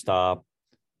shortstop,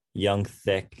 Young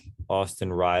Thick,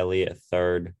 Austin Riley at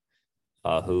third,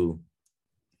 who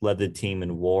led the team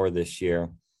in WAR this year.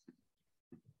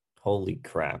 Holy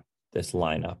crap, this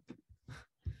lineup.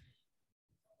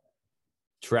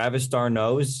 Travis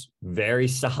d'Arnaud's very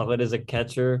solid as a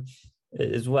catcher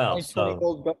as well.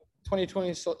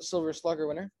 2020 Silver Slugger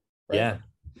winner. Right? Yeah.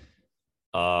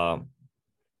 A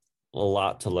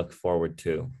lot to look forward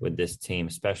to with this team,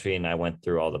 especially, and I went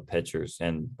through all the pitchers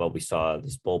and what we saw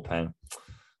this bullpen.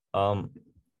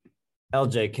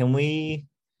 LJ, can we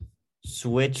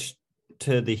switch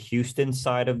to the Houston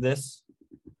side of this?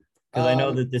 Because I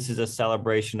know that this is a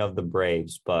celebration of the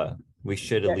Braves, but we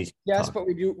should at least talk. But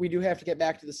we do have to get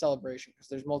back to the celebration because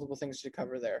there's multiple things to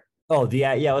cover there. Oh,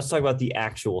 let's talk about the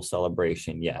actual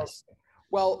celebration. Yes. Okay.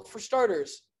 Well, for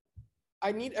starters,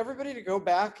 I need everybody to go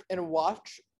back and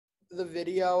watch the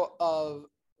video of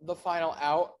the final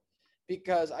out,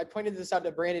 because I pointed this out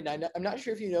to Brandon. I'm not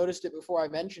sure if you noticed it before I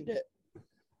mentioned it.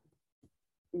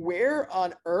 Where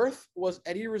on earth was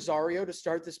Eddie Rosario to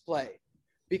start this play?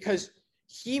 Because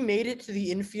he made it to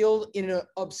the infield in an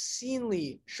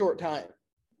obscenely short time.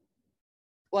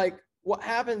 Like, what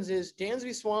happens is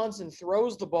Dansby Swanson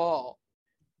throws the ball.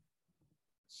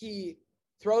 He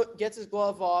gets his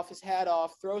glove off, his hat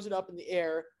off, throws it up in the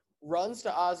air, runs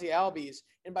to Ozzie Albies.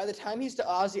 And by the time he's to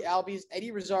Ozzie Albies,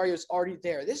 Eddie Rosario's already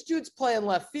there. This dude's playing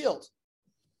left field.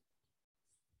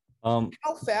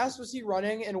 How fast was he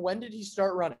running, and when did he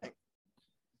start running?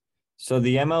 So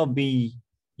the MLB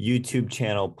YouTube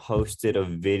channel posted a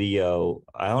video.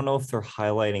 I don't know if they're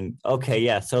highlighting. Okay,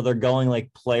 yeah. So they're going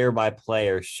like player by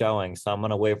player showing. So I'm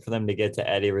going to wait for them to get to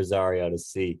Eddie Rosario to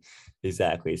see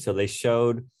exactly. So they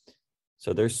showed,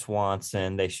 so there's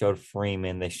Swanson. They showed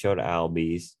Freeman. They showed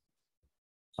Albies.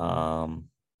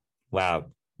 Wow.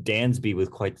 Dansby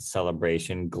with quite the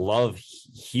celebration. Glove,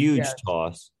 huge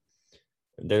toss.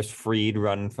 There's Fried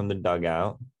running from the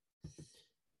dugout.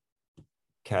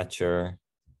 Catcher.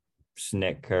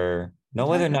 Snicker. No,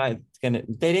 whether or not it's gonna.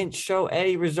 They didn't show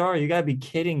Eddie Rosario. You gotta be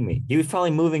kidding me. He was probably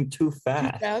moving too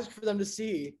fast. Too fast for them to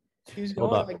see. He was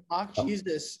going like mock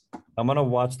Jesus. I'm gonna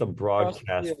watch the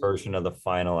broadcast version of the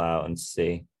final out and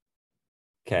see.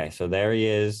 Okay, so there he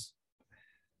is.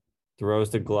 Throws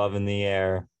the glove in the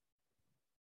air,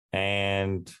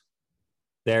 and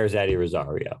there's Eddie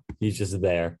Rosario. He's just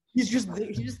there. He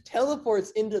just teleports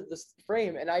into the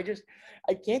frame, and I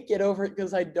can't get over it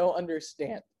because I don't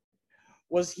understand.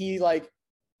 Was he like,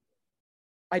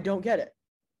 I don't get it.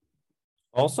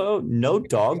 Also, no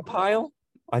dog pile?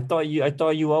 I thought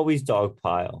you always dog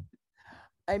pile.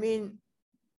 I mean,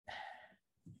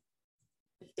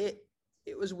 it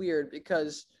was weird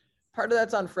because part of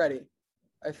that's on Freddie,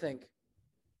 I think.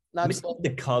 Not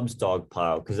the Cubs dog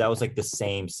pile, because that was like the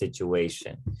same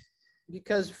situation.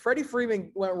 Because Freddie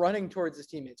Freeman went running towards his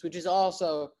teammates, which is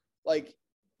also like,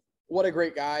 what a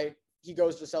great guy. He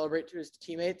goes to celebrate to his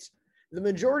teammates. The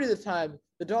majority of the time,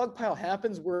 the dog pile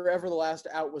happens wherever the last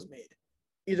out was made,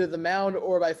 either the mound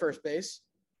or by first base.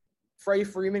 Freddie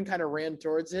Freeman kind of ran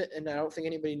towards it, and I don't think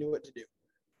anybody knew what to do.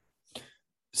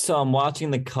 So I'm watching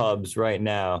the Cubs right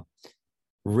now.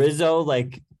 Rizzo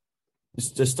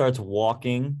just starts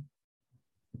walking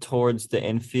towards the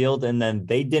infield, and then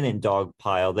they didn't dog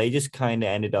pile. They just kind of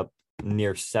ended up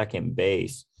near second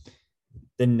base.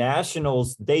 The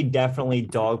Nationals, they definitely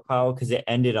dogpile because it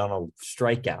ended on a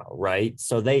strikeout, right?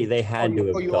 So they had to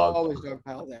have always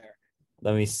dogpile there.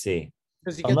 Let me see.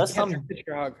 Because you get the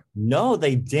pitcher hug. No,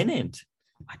 they didn't.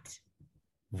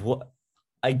 What?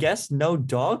 I guess no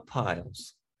dog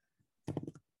piles.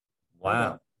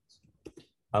 Wow.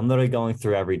 I'm literally going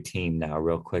through every team now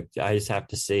real quick. I just have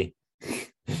to see.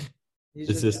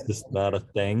 Is this not a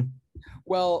thing?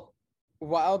 Well,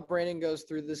 while Brandon goes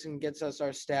through this and gets us our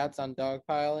stats on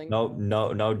dogpiling.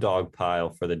 No dog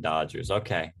pile for the Dodgers.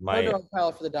 Okay. No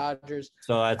dogpile for the Dodgers.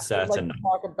 So that's I'd like a to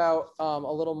talk about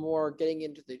a little more getting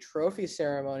into the trophy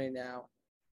ceremony now.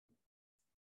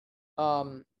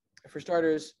 For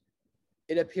starters,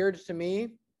 it appeared to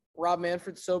me Rob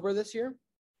Manfred's sober this year.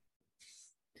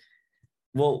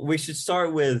 Well, we should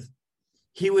start with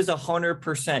he was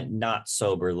 100% not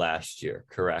sober last year,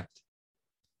 correct?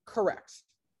 Correct.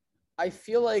 I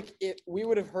feel like we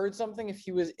would have heard something if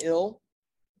he was ill.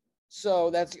 So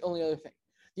that's the only other thing.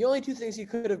 The only two things he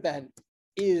could have been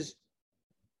is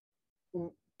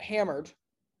hammered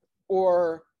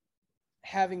or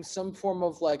having some form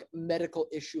of like medical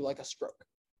issue like a stroke.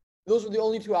 Those were the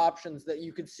only two options that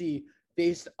you could see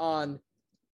based on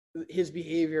his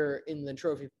behavior in the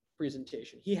trophy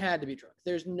presentation. He had to be drunk.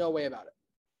 There's no way about it.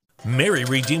 Mary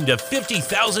redeemed a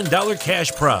 $50,000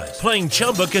 cash prize playing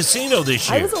Chumba Casino this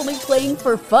year. I was only playing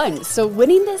for fun, so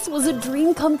winning this was a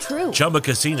dream come true. Chumba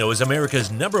Casino is America's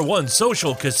 #1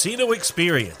 social casino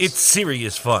experience. It's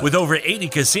serious fun. With over 80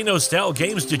 casino-style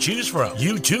games to choose from,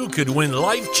 you too could win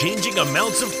life-changing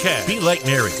amounts of cash. Be like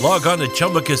Mary. Log on to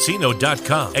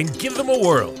ChumbaCasino.com and give them a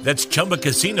whirl. That's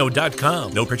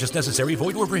ChumbaCasino.com. No purchase necessary.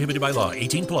 Void where prohibited by law.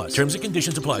 18 plus. Terms and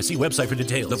conditions apply. See website for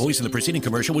details. The voice in the preceding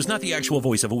commercial was not the actual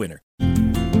voice of a winner.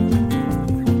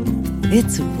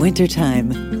 It's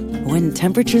wintertime. When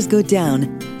temperatures go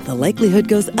down, the likelihood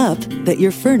goes up that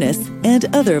your furnace and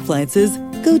other appliances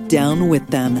go down with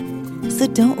them. So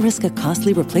don't risk a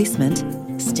costly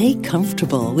replacement. Stay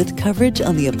comfortable with coverage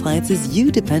on the appliances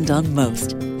you depend on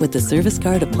most with the Service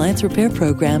Guard Appliance Repair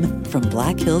Program from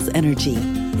Black Hills Energy.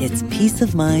 It's peace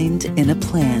of mind in a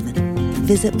plan.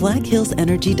 Visit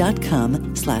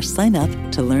blackhillsenergy.com/sign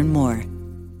up to learn more.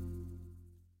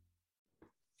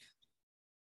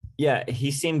 Yeah, he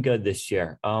seemed good this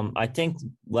year. I think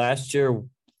last year,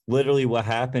 literally what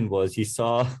happened was he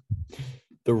saw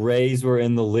the Rays were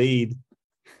in the lead,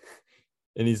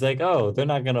 and he's like, "Oh, they're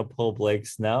not gonna pull Blake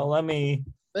Snell. They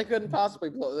couldn't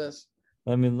possibly blow this.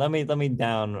 Let me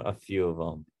down a few of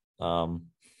them."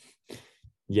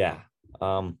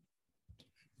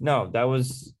 No, that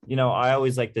was I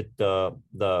always like the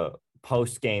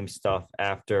post game stuff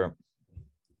after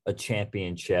a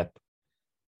championship.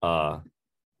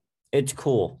 It's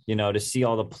cool, to see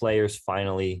all the players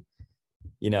finally,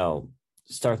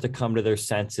 start to come to their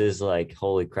senses. Like,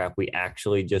 holy crap, we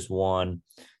actually just won.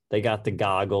 They got the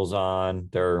goggles on.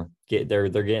 They're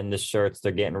getting the shirts.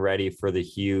 They're getting ready for the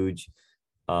huge,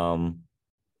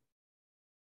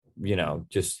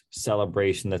 just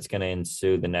celebration that's going to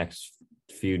ensue the next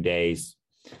few days.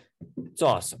 It's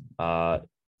awesome.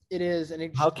 It is.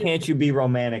 And how can't you be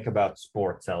romantic about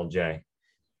sports, LJ?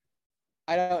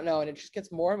 I don't know. And it just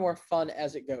gets more and more fun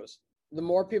as it goes. The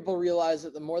more people realize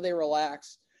it, the more they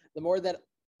relax, the more that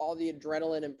all the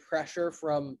adrenaline and pressure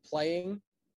from playing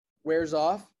wears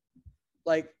off.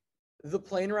 Like, the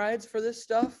plane rides for this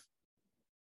stuff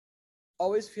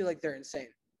always feel like they're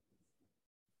insane.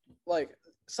 Like,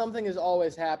 something is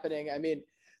always happening. I mean,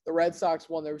 the Red Sox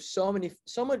won. There was so much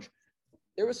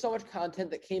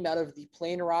content that came out of the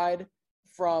plane ride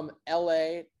from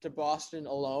LA to Boston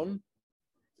alone.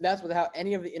 That's without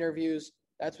any of the interviews.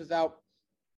 That's without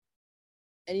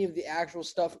any of the actual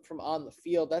stuff from on the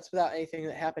field. That's without anything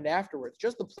that happened afterwards.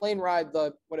 Just the plane ride,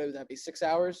 what would that be, 6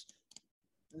 hours?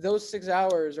 Those 6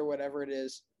 hours or whatever it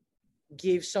is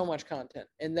gave so much content.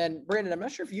 And then, Brandon, I'm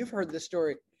not sure if you've heard this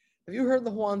story. Have you heard the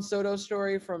Juan Soto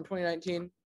story from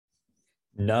 2019?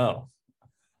 No.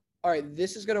 All right,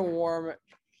 this is going to warm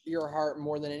your heart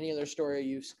more than any other story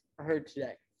you've heard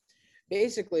today.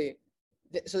 Basically,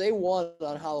 so they won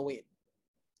on Halloween,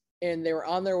 and they were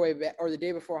on their way back, or the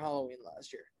day before Halloween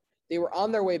last year. They were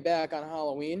on their way back on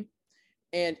Halloween,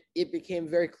 and it became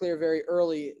very clear very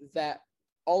early that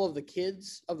all of the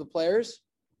kids of the players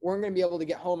weren't going to be able to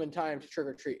get home in time to trick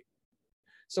or treat.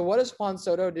 So what does Juan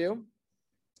Soto do?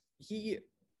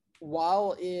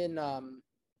 While in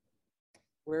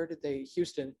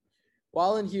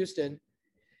Houston,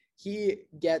 he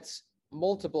gets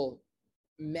multiple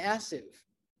massive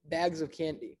bags of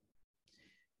candy,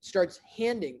 starts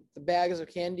handing the bags of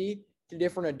candy to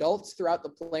different adults throughout the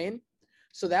plane.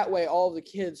 So that way, all of the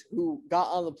kids who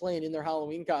got on the plane in their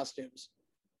Halloween costumes,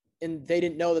 and they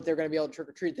didn't know that they're going to be able to trick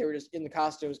or treat, they were just in the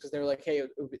costumes because they were like, hey,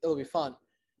 it'll be fun.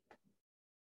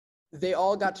 They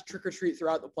all got to trick or treat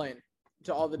throughout the plane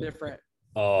to all the different.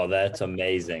 Oh, that's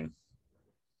amazing.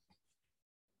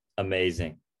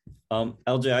 Amazing.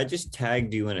 LJ, I just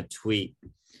tagged you in a tweet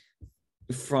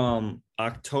from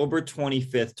October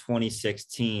 25th,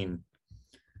 2016,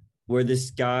 where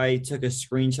this guy took a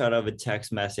screenshot of a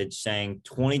text message saying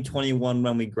 2021,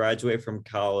 when we graduate from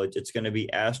college, it's going to be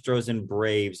Astros and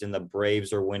Braves, and the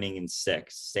Braves are winning in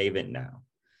 6. Save it now.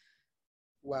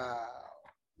 Wow.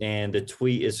 And the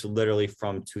tweet is literally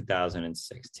from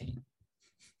 2016.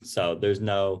 So there's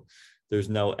no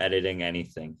editing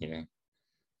anything here.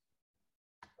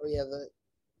 Oh yeah,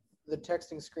 the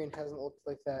texting screen hasn't looked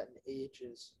like that in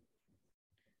ages.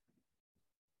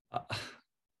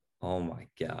 Oh my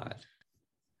God.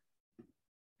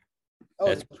 Oh,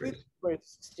 That's it's crazy.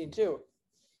 2016 too.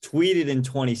 Tweeted in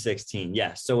 2016.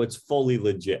 Yes. So it's fully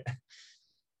legit.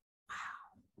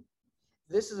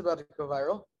 This is about to go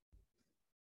viral.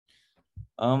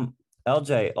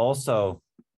 LJ, also,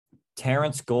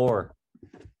 Terrence Gore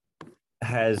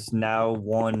has now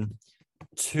won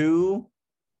 2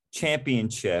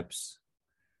 championships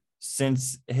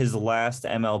since his last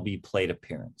MLB plate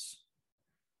appearance.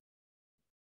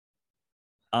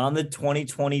 On the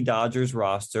 2020 Dodgers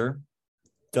roster,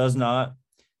 does not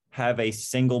have a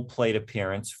single plate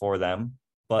appearance for them,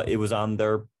 but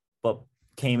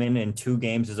came in 2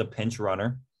 games as a pinch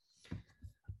runner.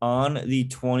 On the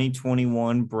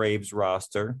 2021 Braves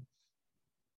roster,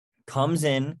 comes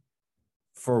in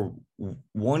for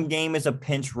 1 game as a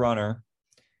pinch runner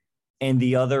and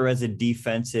the other as a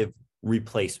defensive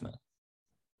replacement.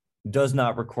 Does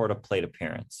not record a plate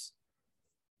appearance.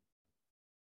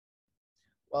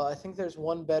 Well, I think there's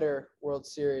one better World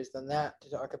Series than that to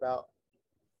talk about.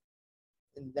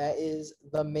 And that is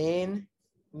the main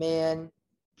man,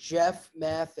 Jeff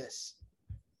Mathis.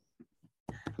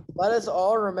 Let us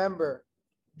all remember,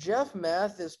 Jeff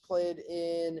Mathis played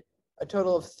in a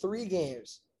total of 3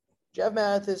 games. Jeff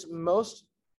Mathis, most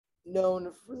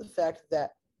known for the fact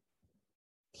that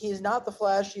he's not the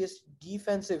flashiest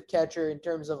defensive catcher in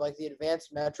terms of like the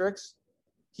advanced metrics.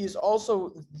 He's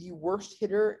also the worst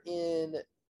hitter in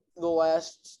the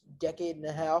last decade and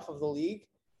a half of the league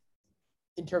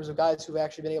in terms of guys who've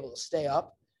actually been able to stay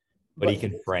up. But he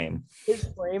can frame. His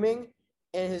framing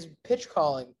and his pitch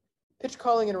calling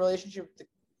in relationship with the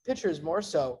pitchers more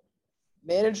so,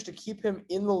 managed to keep him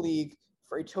in the league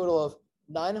for a total of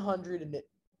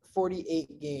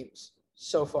 948 games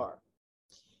so far.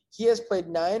 He has played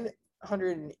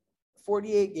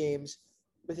 948 games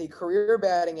with a career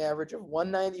batting average of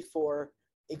 194,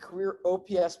 a career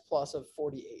OPS plus of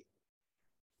 48.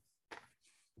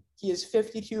 He is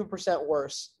 52%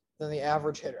 worse than the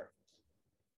average hitter.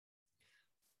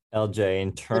 LJ,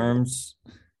 in terms...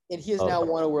 And he has now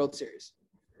won a World Series.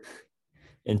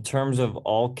 In terms of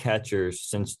all catchers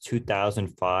since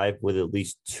 2005 with at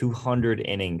least 200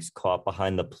 innings caught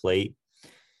behind the plate,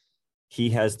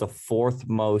 he has the 4th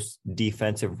most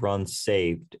defensive runs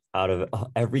saved out of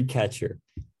every catcher,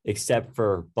 except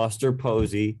for Buster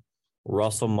Posey,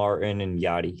 Russell Martin, and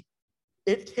Yachty.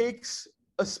 It takes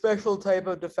a special type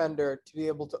of defender to be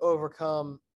able to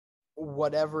overcome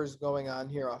whatever is going on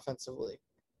here offensively.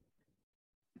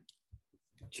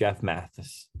 Jeff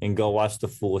Mathis, and go watch the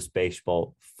Foolish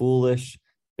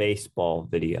Baseball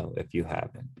video if you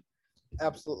haven't.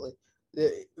 Absolutely.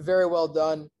 Very well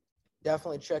done.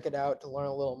 Definitely check it out to learn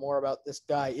a little more about this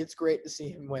guy. It's great to see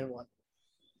him win one.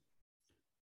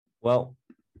 Well,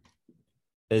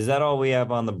 is that all we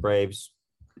have on the Braves?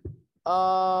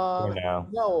 For now.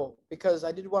 No, because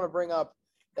I did want to bring up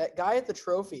that guy at the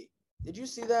trophy. Did you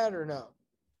see that or no?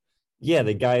 Yeah,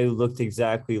 the guy who looked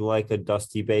exactly like a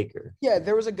Dusty Baker. Yeah,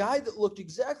 there was a guy that looked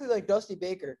exactly like Dusty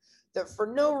Baker that for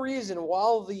no reason,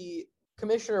 while the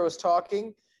commissioner was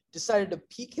talking, decided to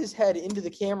peek his head into the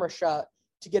camera shot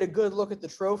to get a good look at the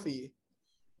trophy,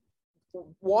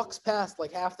 walks past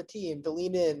like half the team to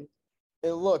lean in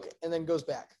and look, and then goes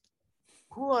back.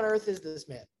 Who on earth is this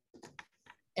man?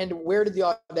 And where did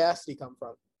the audacity come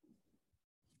from?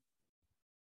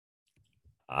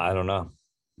 I don't know.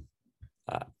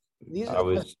 These are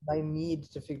the questions I need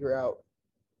to figure out.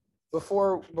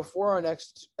 Before our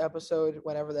next episode,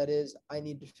 whenever that is, I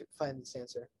need to find this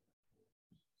answer.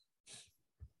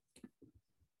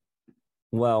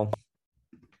 Well,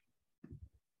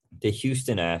 the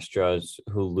Houston Astros,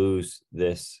 who lose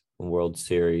this World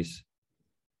Series,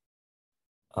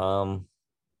 where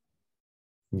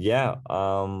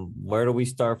do we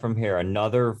start from here?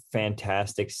 Another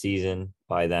fantastic season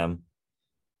by them.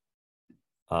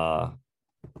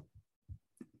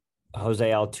 Jose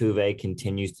Altuve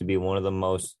continues to be one of the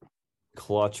most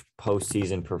clutch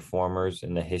postseason performers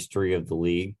in the history of the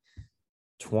league.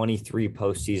 23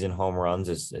 postseason home runs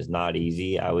is not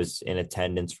easy. I was in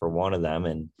attendance for one of them,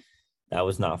 and that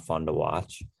was not fun to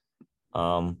watch.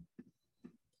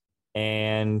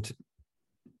 And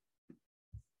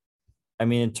I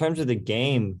mean, in terms of the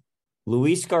game,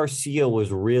 Luis Garcia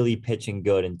was really pitching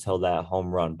good until that home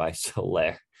run by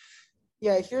Soler.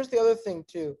 Yeah, here's the other thing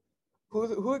too.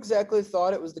 Who exactly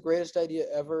thought it was the greatest idea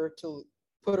ever to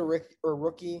put a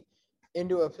rookie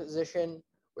into a position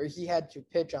where he had to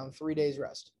pitch on 3 days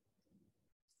rest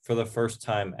For the first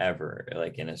time ever,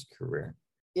 like in his career.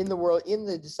 in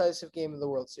the decisive game of the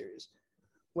World Series?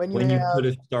 When You have could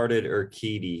have started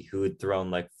Urquidy, who had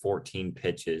thrown like 14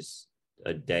 pitches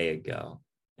a day ago.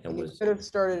 And you could have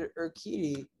started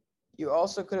Urquidy, you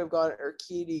also could have gone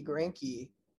Urquidy, Greinke,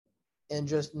 and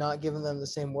just not given them the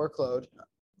same workload.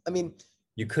 I mean,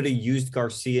 you could have used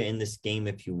Garcia in this game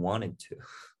if you wanted to.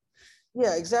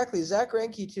 Yeah, exactly. Zach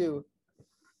Greinke too.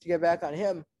 To get back on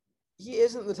him, he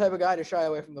isn't the type of guy to shy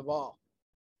away from the ball.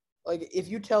 Like, if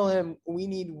you tell him we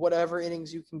need whatever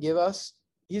innings you can give us,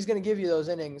 he's going to give you those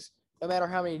innings no matter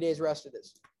how many days rest it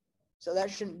is. So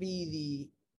that shouldn't be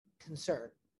the concern.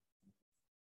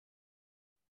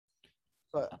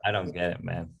 But I don't get it,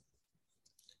 man.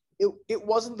 It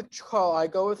wasn't the call I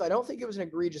go with. I don't think it was an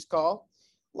egregious call.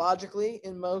 Logically,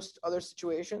 in most other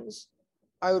situations,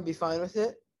 I would be fine with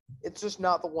it. It's just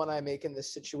not the one I make in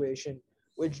this situation,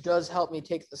 which does help me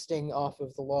take the sting off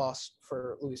of the loss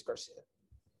for Luis Garcia.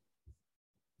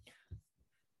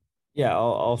 Yeah,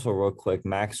 also real quick,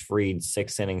 Max Fried,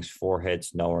 6 innings, 4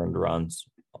 hits, no earned runs.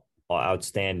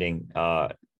 Outstanding.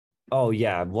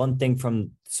 One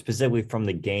thing specifically from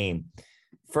the game.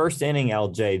 First inning,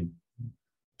 LJ,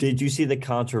 did you see the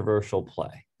controversial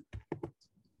play?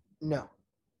 No.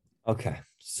 Okay,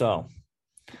 so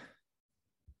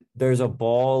there's a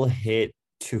ball hit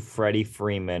to Freddie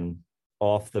Freeman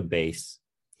off the base.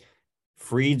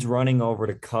 Fried's running over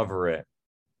to cover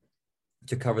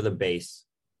the base.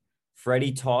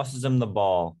 Freddie tosses him the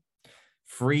ball.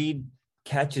 Fried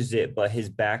catches it, but his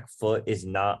back foot is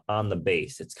not on the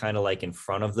base. It's kind of like in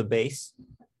front of the base.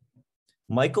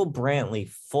 Michael Brantley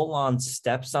full on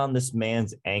steps on this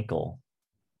man's ankle.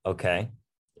 Okay.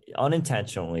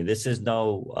 Unintentionally. This is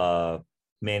no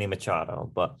Manny Machado,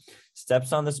 but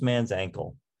steps on this man's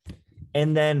ankle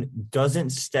and then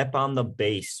doesn't step on the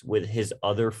base with his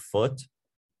other foot.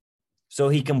 So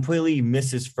he completely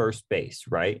misses first base,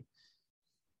 right?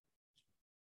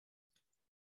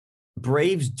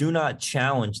 Braves do not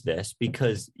challenge this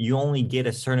because you only get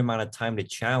a certain amount of time to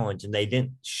challenge, and they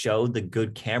didn't show the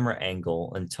good camera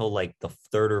angle until like the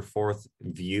third or fourth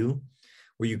view,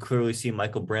 where you clearly see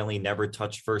Michael Brantley never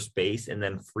touch first base, and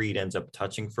then Fried ends up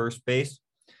touching first base.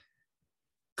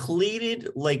 Cleated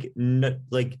like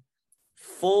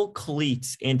full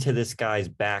cleats into this guy's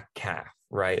back calf,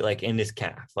 right? Like in his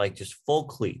calf, like just full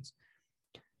cleats.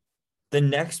 The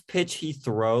next pitch he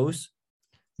throws,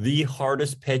 the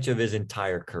hardest pitch of his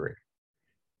entire career.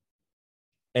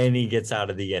 And he gets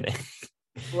out of the inning.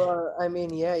 Well, I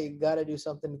mean, yeah, you got to do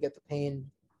something to get the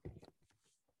pain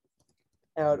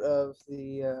out of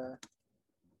your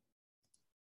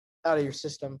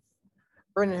system.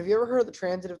 Brendan, have you ever heard of the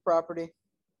transitive property?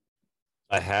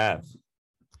 I have.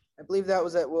 I believe that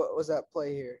was what was that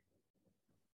play here?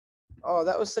 Oh,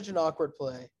 that was such an awkward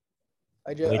play.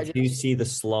 Wait till you see the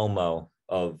slow-mo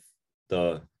of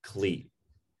the cleat.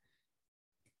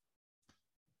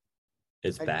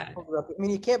 It's bad. I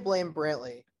mean, you can't blame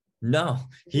Brantley. No,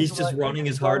 he's just running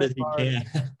as hard as he can.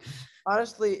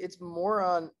 Honestly, it's more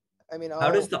on. I mean, how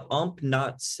does the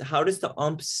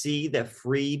ump see that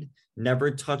Fried never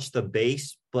touched the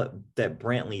base, but that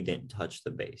Brantley didn't touch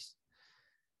the base?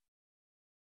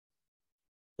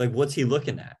 Like, what's he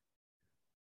looking at?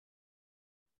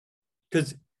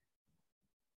 Because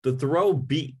the throw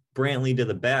beat Brantley to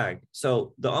the bag.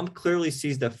 So the ump clearly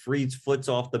sees that Fried's foot's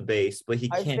off the base, but he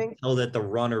can't tell that the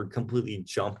runner completely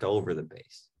jumped over the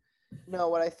base. No,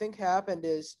 what I think happened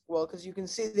is, because you can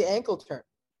see the ankle turn.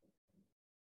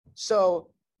 So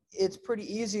it's pretty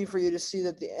easy for you to see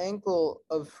that the ankle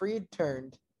of Fried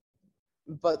turned,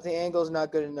 but the angle is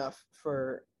not good enough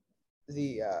for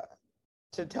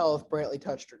to tell if Brantley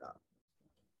touched or not.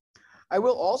 I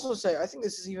will also say, I think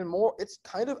this is even more, it's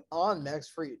kind of on Max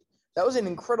Fried. That was an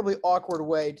incredibly awkward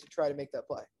way to try to make that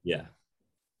play. Yeah.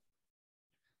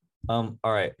 All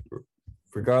right.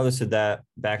 Regardless of that,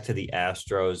 back to the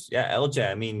Astros. Yeah,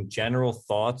 LJ, I mean, general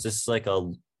thoughts. This is like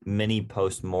a mini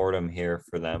post-mortem here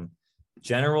for them.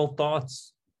 General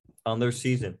thoughts on their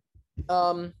season.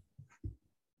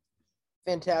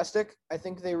 Fantastic. I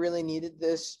think they really needed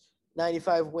this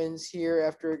 95 wins here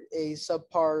after a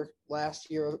subpar last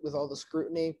year with all the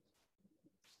scrutiny.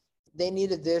 They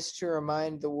needed this to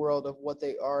remind the world of what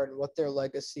they are and what their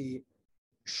legacy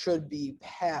should be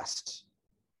past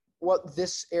what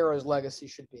this era's legacy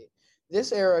should be.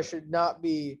 This era should not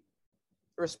be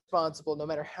responsible, no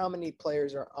matter how many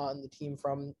players are on the team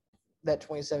from that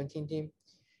 2017 team,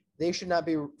 they should not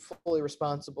be fully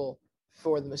responsible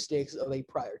for the mistakes of a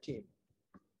prior team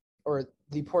or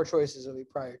the poor choices of a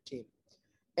prior team.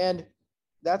 And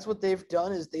that's what they've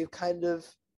done is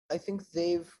I think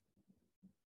they've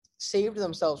saved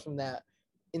themselves from that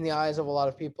in the eyes of a lot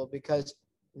of people because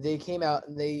they came out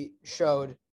and they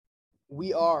showed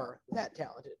we are that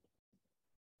talented.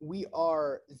 We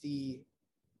are the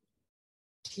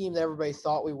team that everybody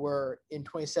thought we were in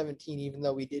 2017, even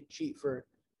though we did cheat for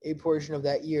a portion of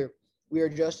that year. We are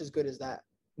just as good as that.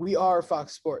 We are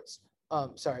Fox Sports.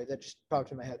 Sorry, that just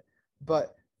popped in my head.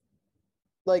 But,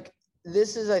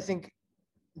 this is, I think,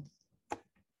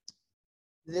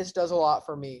 this does a lot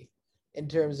for me in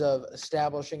terms of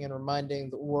establishing and reminding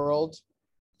the world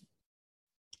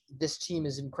this team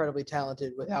is incredibly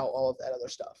talented without all of that other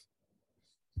stuff.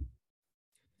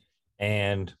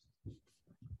 And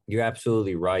you're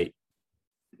absolutely right.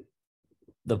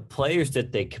 The players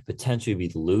that they could potentially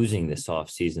be losing this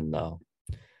offseason, though,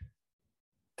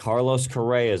 Carlos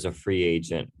Correa is a free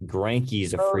agent.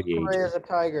 Greinke's a free agent. Correa is a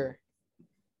Tiger.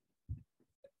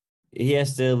 He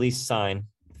has to at least sign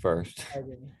first.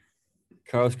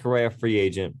 Carlos Correa, free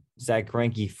agent. Zach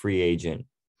Greinke, free agent.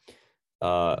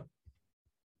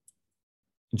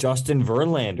 Justin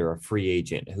Verlander, a free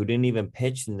agent, who didn't even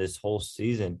pitch in this whole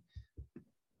season.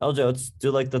 LJ, let's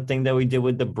do the thing that we did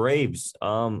with the Braves.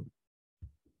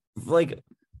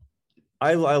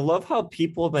 I love how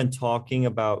people have been talking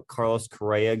about Carlos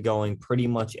Correa going pretty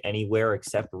much anywhere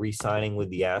except re-signing with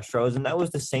the Astros. And that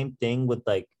was the same thing with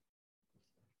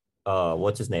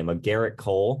what's his name? Garrett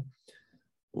Cole.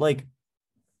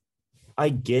 I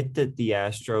get that the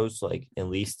Astros, at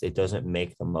least it doesn't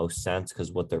make the most sense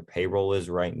because what their payroll is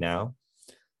right now.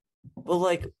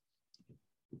 But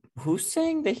who's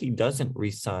saying that he doesn't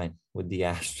re-sign with the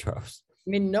Astros? I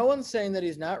mean, no one's saying that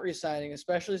he's not re-signing,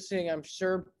 especially seeing, I'm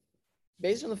sure,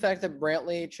 based on the fact that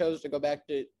Brantley chose to go back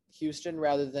to Houston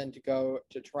rather than to go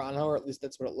to Toronto, or at least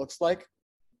that's what it looks like,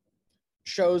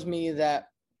 shows me that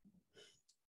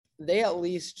they at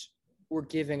least were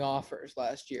giving offers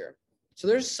last year. So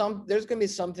there's going to be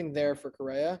something there for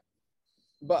Correa,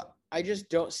 but I just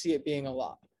don't see it being a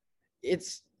lot.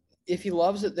 If he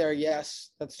loves it there,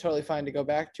 yes, that's totally fine to go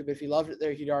back to. But if he loved it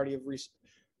there, he'd already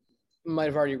might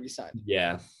have already re-signed.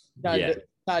 Yeah.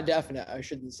 Not definite, I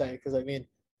shouldn't say, because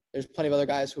there's plenty of other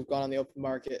guys who've gone on the open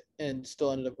market and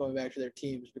still ended up going back to their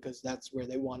teams because that's where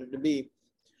they wanted to be.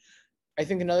 I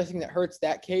think another thing that hurts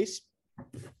that case,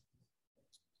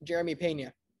 Jeremy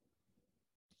Pena.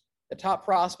 The top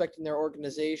prospect in their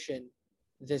organization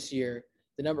this year,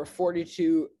 the number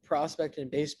 42 prospect in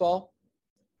baseball,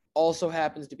 also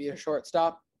happens to be a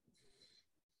shortstop.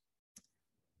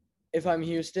 If I'm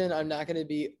Houston, I'm not going to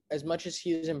be, as much as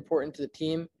he is important to the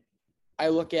team, I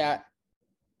look at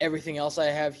everything else I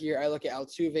have here. I look at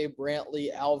Altuve,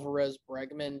 Brantley, Alvarez,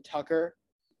 Bregman, Tucker.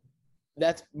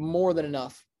 That's more than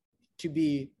enough to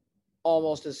be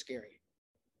almost as scary.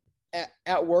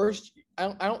 At worst,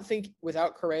 I don't think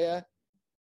without Correa,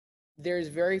 there's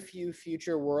very few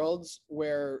future worlds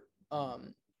where the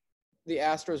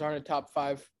Astros aren't a top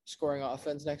 5 scoring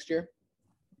offense next year,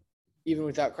 even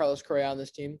without Carlos Correa on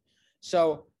this team.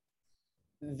 So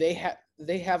they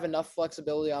have enough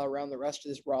flexibility all around the rest of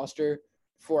this roster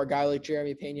for a guy like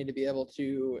Jeremy Pena to be able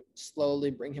to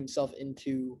slowly bring himself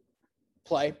into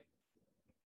play.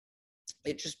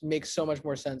 It just makes so much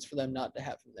more sense for them not to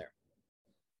have him there.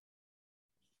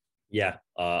 Yeah,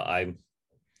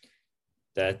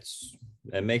 that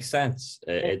makes sense.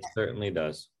 It certainly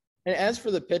does. And as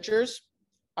for the pitchers,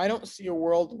 I don't see a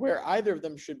world where either of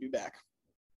them should be back.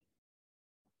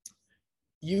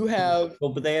 You have,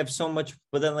 but they have so much.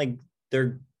 But then,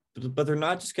 they're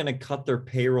not just going to cut their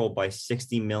payroll by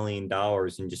 $60 million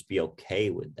and just be okay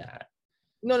with that.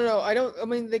 No.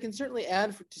 They can certainly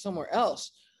add to somewhere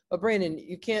else. But Brandon,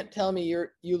 you can't tell me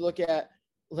you look at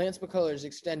Lance McCullers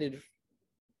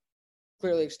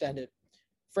clearly extended.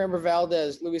 Framber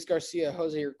Valdez, Luis Garcia,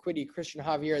 Jose Urquidy, Christian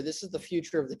Javier. This is the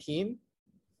future of the team.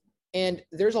 And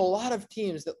there's a lot of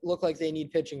teams that look like they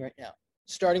need pitching right now,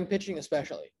 starting pitching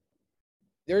especially.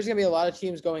 There's going to be a lot of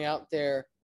teams going out there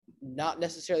not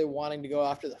necessarily wanting to go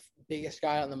after the biggest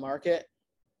guy on the market.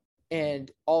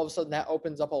 And all of a sudden that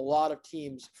opens up a lot of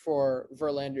teams for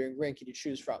Verlander and Greinke to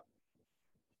choose from.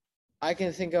 I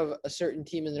can think of a certain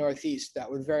team in the Northeast that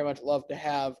would very much love to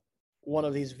have one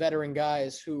of these veteran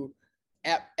guys who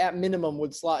at minimum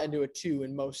would slot into a 2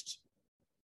 in most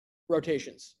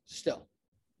rotations still.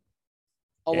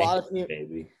 A lot of teams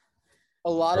the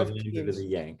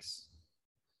Yanks.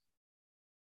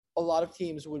 A lot of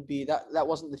teams would be that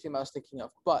wasn't the team I was thinking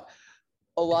of, but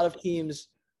a lot of teams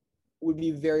would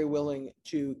be very willing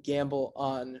to gamble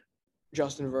on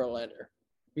Justin Verlander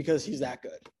because he's that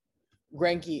good.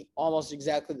 Greinke, almost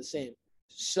exactly the same.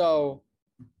 So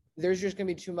there's just going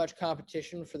to be too much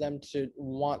competition for them to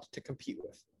want to compete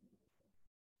with.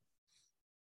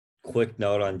 Quick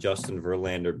note on Justin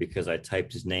Verlander, because I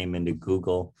typed his name into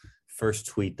Google. First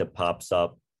tweet that pops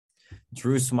up.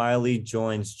 Drew Smyly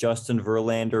joins Justin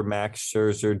Verlander, Max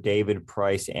Scherzer, David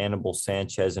Price, Anibal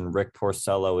Sanchez, and Rick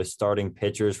Porcello as starting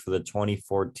pitchers for the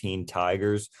 2014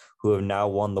 Tigers, who have now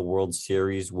won the World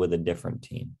Series with a different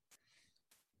team.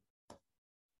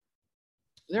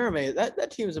 They're amazing.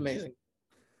 That team is amazing.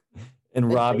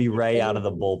 And Robbie Ray out of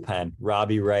the bullpen.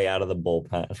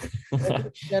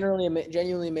 That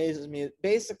genuinely amazes me.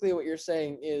 Basically, what you're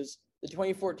saying is the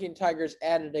 2014 Tigers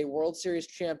added a World Series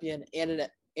champion and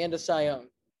a Cy Young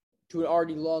to an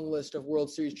already long list of World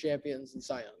Series champions and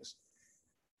Cy Youngs.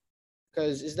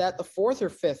 Because is that the fourth or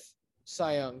fifth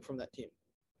Cy Young from that team?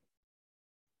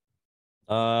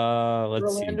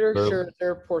 Let's see. Verlander,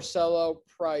 Scherzer, Porcello,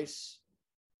 Price,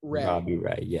 Ray. Robbie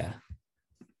Ray, yeah.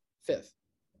 Fifth.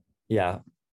 Yeah.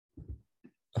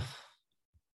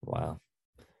 Wow.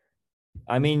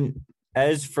 I mean,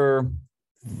 as for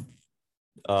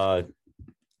Justin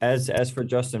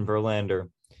Verlander,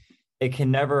 it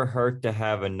can never hurt to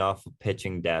have enough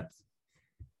pitching depth.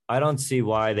 I don't see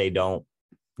why they don't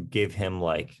give him,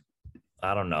 like,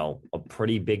 I don't know, a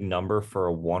pretty big number for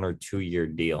a 1 or 2 year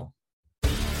deal.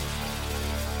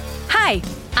 Hi,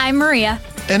 I'm Maria.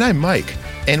 And I'm Mike.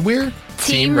 And we're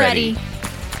Team Ready.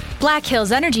 Black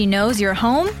Hills Energy knows your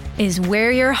home is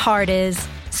where your heart is,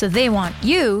 so they want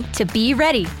you to be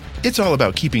ready. It's all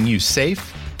about keeping you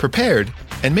safe, prepared,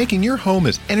 and making your home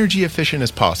as energy efficient as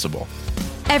possible.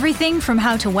 Everything from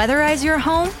how to weatherize your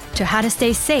home to how to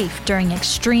stay safe during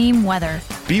extreme weather.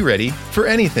 Be ready for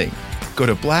anything. Go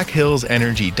to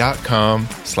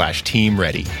blackhillsenergy.com/team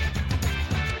ready.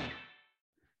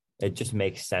 It just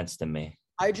makes sense to me.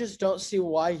 I just don't see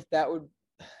why that would.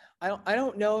 I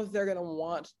don't know if they're going to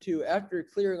want to, after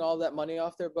clearing all that money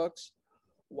off their books,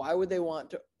 why would they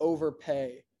want to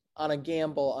overpay on a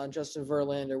gamble on Justin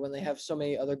Verlander when they have so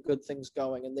many other good things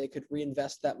going and they could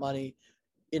reinvest that money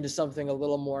into something a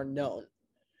little more known?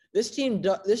 This team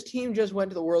just went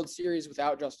to the World Series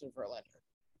without Justin Verlander.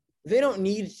 They don't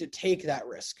need to take that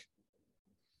risk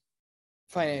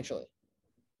financially.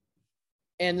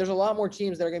 And there's a lot more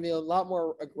teams that are going to be a lot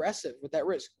more aggressive with that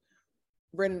risk.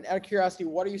 Brandon, out of curiosity,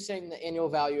 what are you saying the annual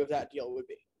value of that deal would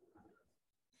be?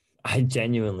 I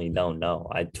genuinely don't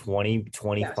know. At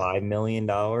 $25 million.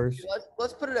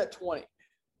 Let's put it at 20.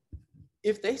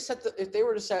 If they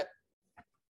were to set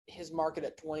his market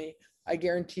at 20, I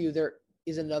guarantee you there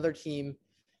is another team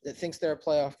that thinks they're a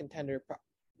playoff contender.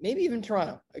 Maybe even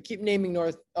Toronto. I keep naming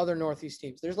other Northeast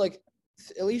teams. There's like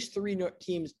at least 3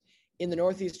 teams in the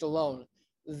Northeast alone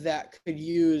that could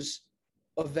use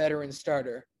a veteran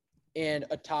starter and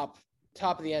a top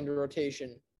of the end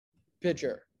rotation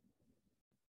pitcher.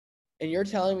 And you're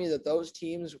telling me that those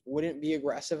teams wouldn't be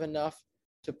aggressive enough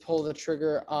to pull the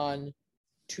trigger on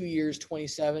 2 years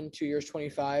 27, 2 years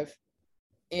 25?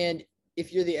 And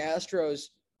if you're the Astros,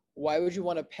 why would you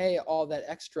want to pay all that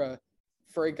extra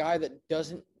for a guy that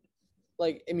doesn't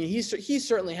like? I mean, he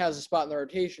certainly has a spot in the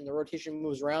rotation. The rotation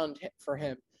moves around for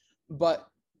him, but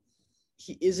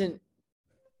he isn't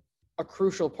a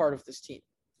crucial part of this team.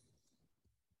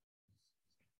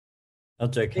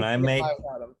 LJ, can I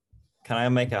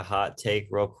make a hot take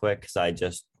real quick? Because I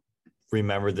just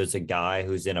remember there's a guy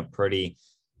who's in a pretty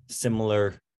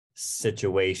similar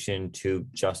situation to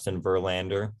Justin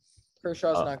Verlander.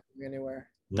 Kershaw's not going to be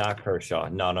anywhere. Not Kershaw.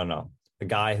 No. A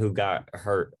guy who got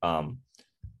hurt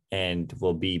and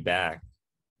will be back.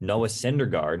 Noah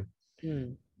Syndergaard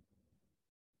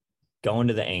going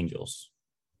to the Angels.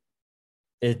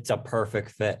 It's a perfect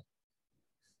fit.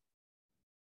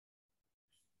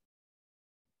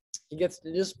 He gets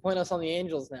to disappoint us on the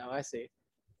Angels now. I see.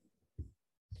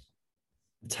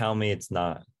 Tell me it's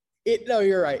not. No,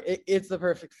 you're right. It's the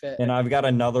perfect fit. And I've got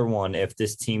another one if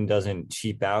this team doesn't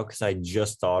cheap out, because I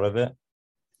just thought of it.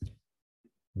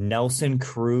 Nelson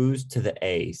Cruz to the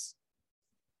A's.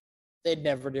 They'd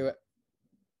never do it.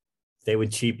 They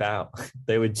would cheap out.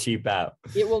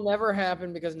 It will never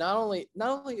happen because not only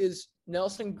is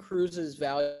Nelson Cruz's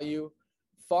value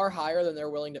far higher than they're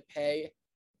willing to pay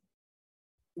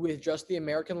with just the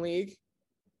American League,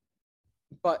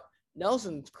 but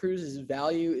Nelson Cruz's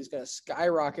value is going to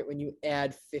skyrocket when you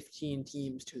add 15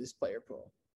 teams to this player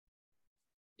pool,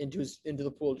 into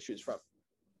the pool to choose from.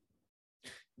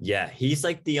 Yeah, he's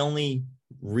like the only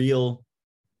real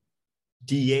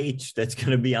DH that's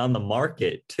going to be on the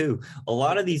market too. A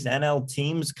lot of these NL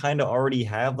teams kind of already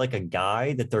have like a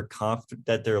guy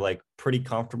that they're like pretty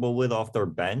comfortable with off their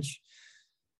bench.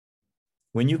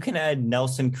 When you can add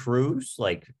Nelson Cruz,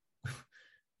 like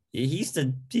he's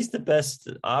the best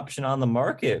option on the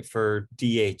market for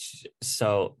DH.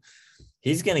 So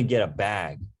he's going to get a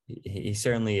bag. He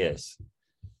certainly is.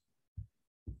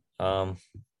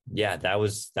 Yeah, that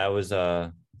was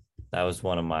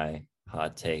one of my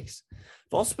hot takes.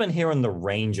 I've also been hearing the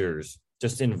Rangers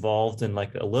just involved in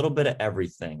like a little bit of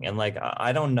everything. And like,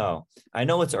 I don't know. I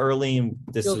know it's early and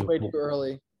this Feels is way too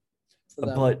early for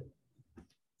them. But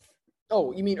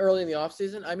oh, you mean early in the off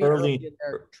season? I mean early in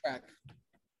their track.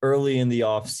 Early in the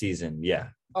off season, yeah.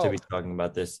 To be talking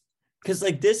about this. Because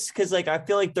I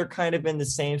feel like they're kind of in the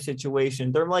same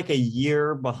situation. They're like a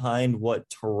year behind what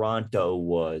Toronto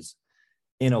was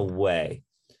in a way.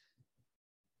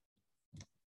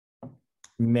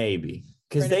 Maybe.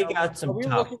 Because they got some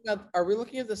top. Are we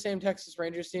looking at the same Texas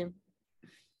Rangers team?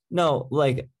 No,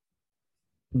 like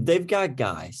they've got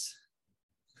guys.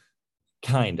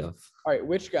 Kind of. All right,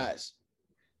 which guys?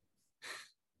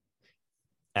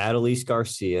 Adolis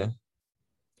Garcia.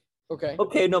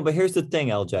 Okay, no, but here's the thing,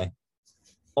 LJ.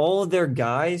 All of their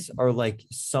guys are like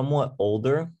somewhat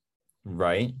older,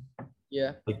 right?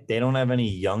 Yeah. Like they don't have any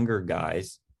younger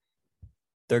guys.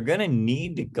 They're going to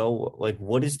need to go, like,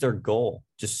 what is their goal?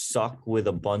 Just suck with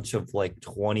a bunch of like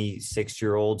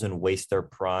 26-year-olds and waste their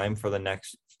prime for the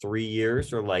next 3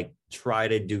 years, or like try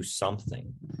to do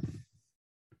something?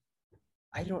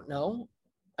 I don't know.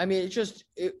 I mean,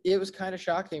 it was kind of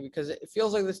shocking because it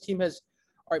feels like this team has,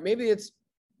 all right, maybe it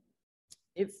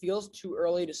feels too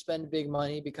early to spend big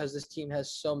money because this team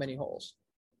has so many holes.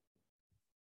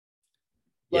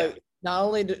 Yeah. Like not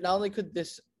only could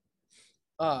this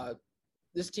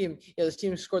team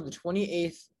scored the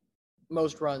 28th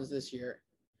most runs this year,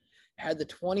 had the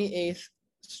 28th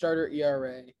starter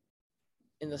ERA,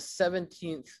 and the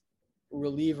 17th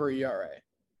reliever ERA.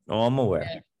 Oh, I'm aware.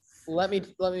 And let me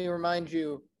remind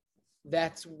you,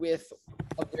 that's with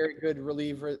a very good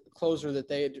reliever closer that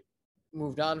they had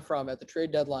moved on from at the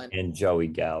trade deadline. And Joey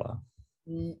Gallo.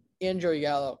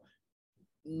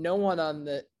 No one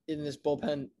in this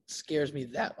bullpen scares me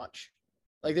that much.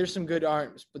 Like there's some good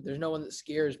arms, but there's no one that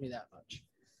scares me that much.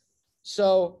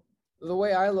 So the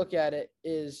way I look at it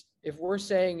is if we're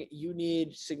saying you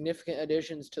need significant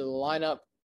additions to the lineup,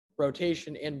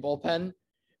 rotation, and bullpen,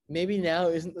 maybe now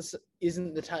isn't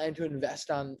the time to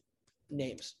invest on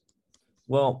names.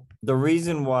 Well, the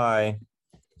reason why,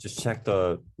 just check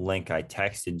the link I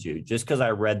texted you, just because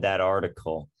I read that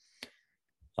article.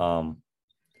 I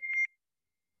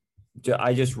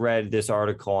just read this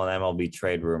article on MLB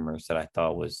Trade Rumors that I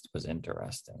thought was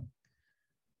interesting.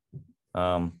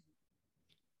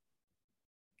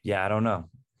 Yeah, I don't know.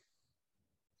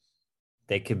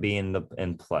 They could be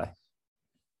in play.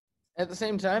 At the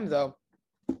same time, though,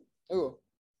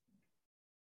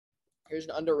 here's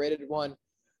an underrated one.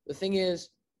 The thing is,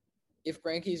 if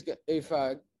Greinke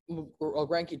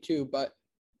too, but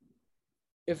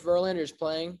if Verlander's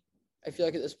playing, I feel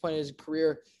like at this point in his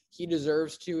career, he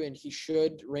deserves to and he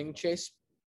should ring chase.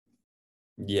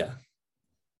 Yeah.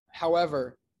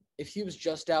 However, if he was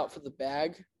just out for the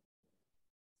bag,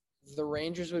 the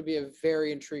Rangers would be a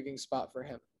very intriguing spot for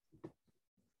him.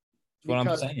 That's what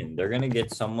I'm saying. They're going to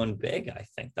get someone big, I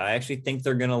think. I actually think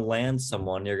they're going to land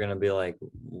someone. You're going to be like,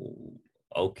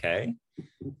 okay.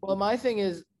 Well, my thing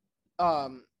is,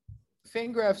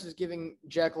 Fangraphs is giving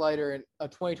Jack Leiter a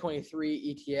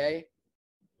 2023 ETA.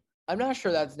 I'm not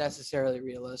sure that's necessarily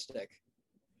realistic.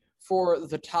 For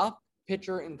the top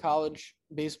pitcher in college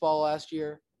baseball last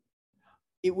year,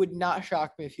 it would not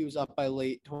shock me if he was up by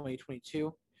late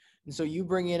 2022. And so you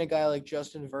bring in a guy like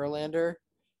Justin Verlander,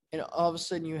 and all of a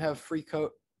sudden you have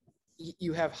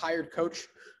you have hired coach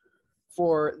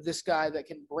for this guy that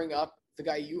can bring up the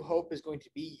guy you hope is going to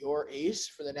be your ace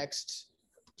for the next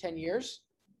 10 years.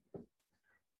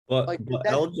 But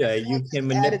LJ, you can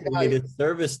manipulate his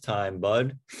service time,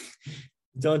 bud.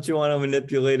 Don't you want to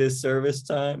manipulate his service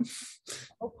time?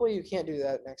 Hopefully you can't do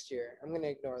that next year. I'm going to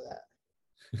ignore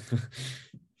that.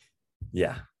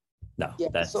 Yeah. No.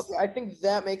 Yeah. So I think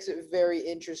that makes it very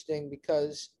interesting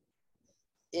because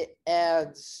it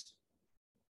adds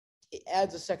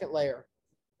a second layer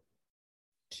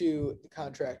to the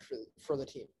contract for the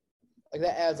team. Like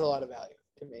that adds a lot of value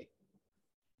to me.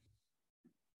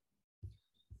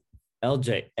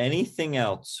 LJ, anything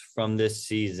else from this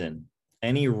season?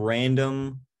 Any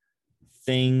random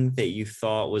thing that you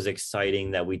thought was exciting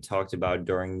that we talked about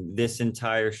during this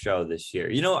entire show this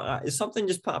year? You know, something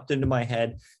just popped into my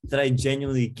head that I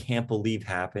genuinely can't believe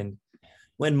happened.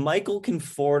 when Michael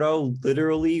Conforto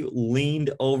literally leaned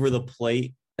over the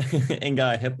plate and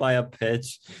got hit by a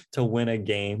pitch to win a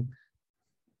game.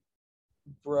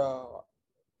 Bro,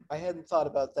 I hadn't thought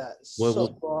about that.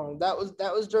 Well, Wrong. That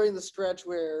was during the stretch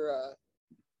where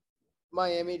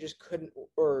Miami just couldn't,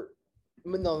 or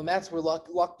no, the Mets were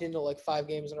locked into like 5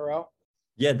 games in a row.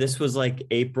 Yeah, this was like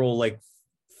April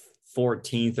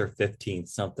 14th or 15th,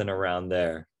 something around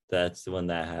there. That's when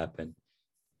that happened.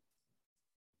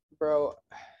 Bro,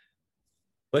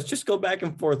 let's just go back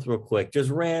and forth real quick.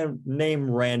 Just name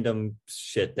random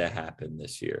shit that happened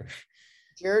this year.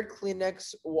 Jared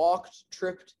Kleenex walked,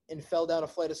 tripped, and fell down a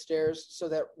flight of stairs so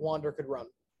that Wander could run.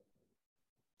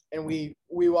 And we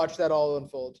watched that all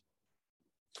unfold.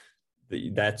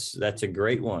 That's a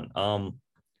great one.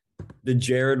 The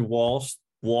Jared Walsh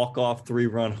walk-off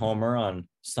 3-run homer on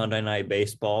Sunday Night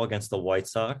Baseball against the White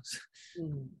Sox.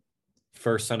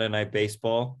 First Sunday Night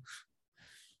Baseball.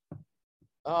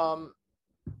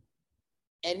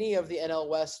 Any of the NL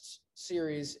West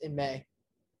series in May.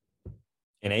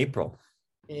 In April.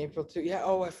 In April too. Yeah.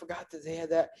 Oh, I forgot that they had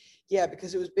that. Yeah,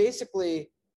 because it was basically,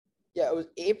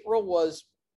 April was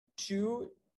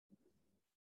 2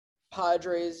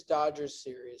 Padres-Dodgers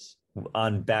series.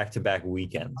 On back-to-back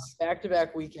weekends.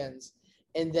 Back-to-back weekends.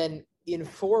 And then in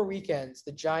 4 weekends,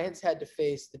 the Giants had to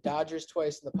face the Dodgers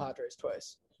twice and the Padres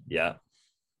twice. Yeah.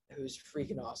 It was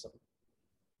freaking awesome.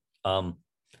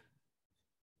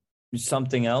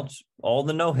 Something else, all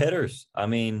the no-hitters. I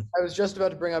mean, I was just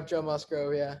about to bring up Joe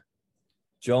Musgrove, yeah.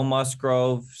 Joe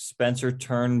Musgrove, Spencer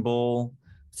Turnbull.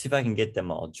 Let's see if I can get them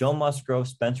all. Joe Musgrove,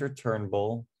 Spencer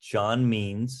Turnbull, John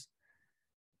Means,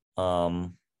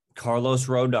 Carlos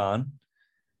Rodon.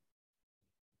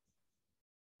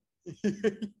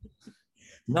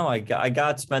 No, I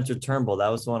got Spencer Turnbull. That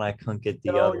was the one I couldn't get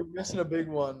the other. You're missing a big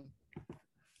one.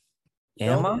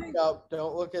 Am I?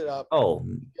 Don't look it up. Oh.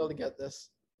 You'll be able to get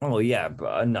this. Oh, yeah.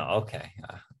 No, okay.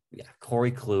 Yeah,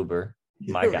 Corey Kluber,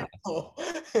 my guy.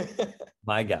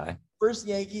 My guy. First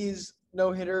Yankees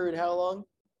no-hitter in how long?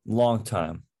 Long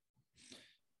time.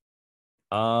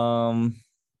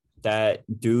 That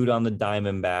dude on the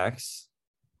Diamondbacks.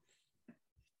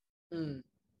 The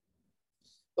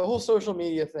whole social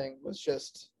media thing was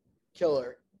just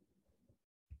killer.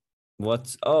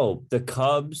 The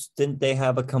Cubs, didn't they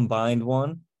have a combined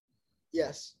one?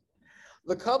 Yes.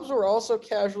 The Cubs were also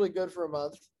casually good for a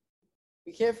month.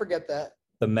 We can't forget that.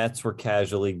 The Mets were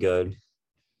casually good.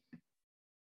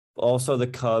 Also, the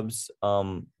Cubs,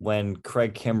 when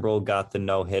Craig Kimbrell got the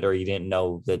no-hitter, he didn't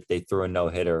know that they threw a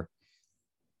no-hitter.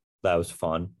 That was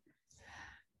fun.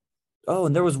 Oh,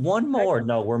 and there was one more.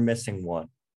 No, we're missing one.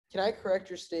 Can I correct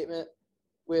your statement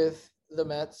with the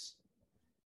Mets?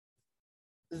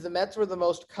 The Mets were the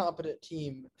most competent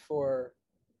team for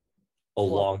a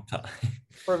long time.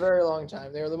 For a very long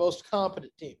time. They were the most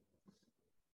competent team.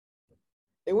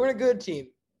 They weren't a good team.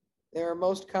 They were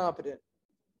most competent.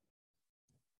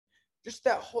 Just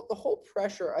the whole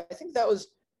pressure. I think that was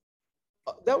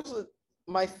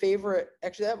my favorite.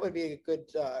 Actually, that would be a good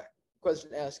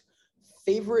question to ask.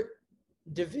 Favorite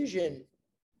division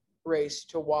race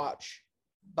to watch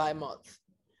by month,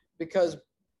 because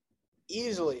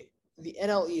easily the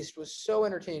NL East was so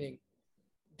entertaining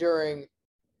during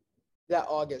that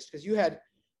August, because you had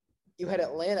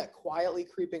Atlanta quietly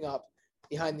creeping up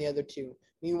behind the other two.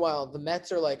 Meanwhile, the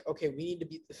Mets are like, okay, we need to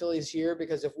beat the Phillies here,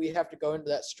 because if we have to go into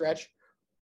that stretch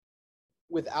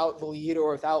without the lead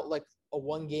or without like a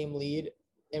 1-game lead,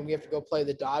 and we have to go play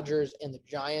the Dodgers and the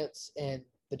Giants and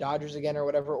the Dodgers again or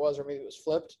whatever it was, or maybe it was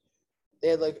flipped. They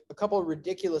had like a couple of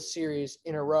ridiculous series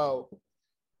in a row.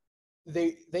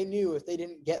 They knew if they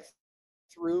didn't get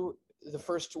through the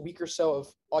first week or so of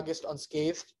August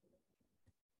unscathed,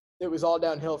 it was all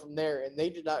downhill from there, and they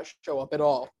did not show up at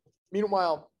all.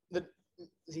 Meanwhile, the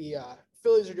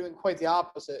Phillies are doing quite the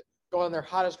opposite, going on their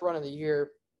hottest run of the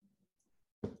year.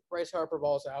 Bryce Harper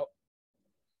balls out.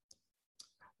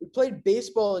 We played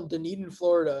baseball in Dunedin,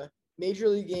 Florida, major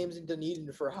league games in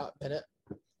Dunedin for a hot minute.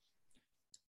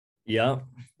 Yeah,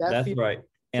 that's right.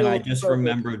 And I just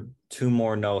remembered 2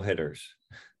 more no-hitters.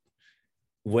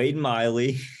 Wade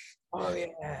Miley. Oh,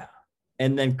 yeah.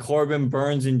 And then Corbin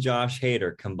Burns and Josh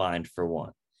Hader combined for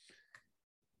 1.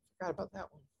 Forgot about that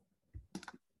one.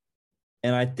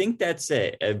 And I think that's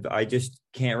it. I just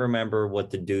can't remember what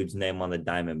the dude's name on the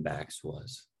Diamondbacks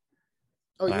was.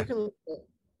 Oh, you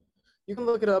can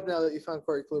look it up now that you found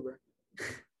Corey Kluber.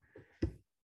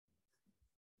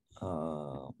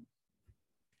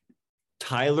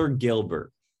 Tyler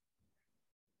Gilbert.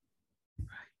 Right.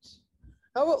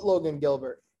 How about Logan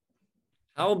Gilbert?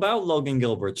 How about Logan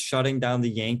Gilbert shutting down the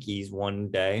Yankees one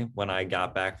day when I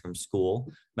got back from school?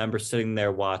 Remember sitting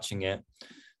there watching it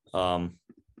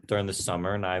during the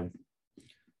summer, and I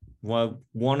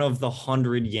one of the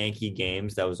 100 Yankee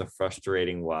games that was a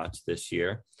frustrating watch this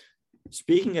year.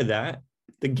 Speaking of that,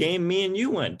 the game me and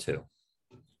you went to.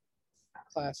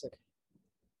 Classic.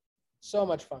 So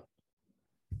much fun.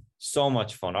 So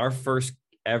much fun. Our first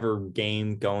ever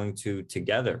game going to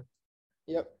together.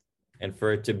 Yep. And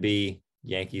for it to be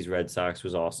Yankees Red Sox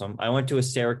was awesome. I went to a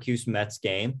Syracuse Mets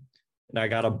game and I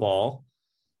got a ball.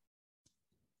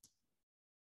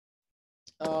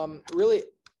 Really,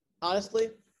 honestly,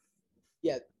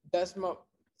 yeah,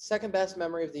 second best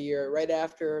memory of the year, right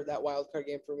after that wild card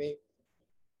game for me.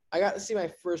 I got to see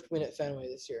my first win at Fenway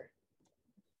this year.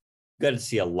 Got to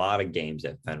see a lot of games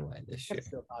at Fenway this year.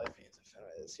 A lot of games at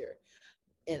Fenway this year.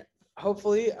 And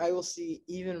hopefully I will see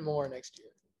even more next year.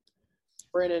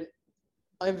 Brandon,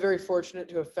 I'm very fortunate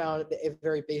to have found a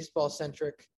very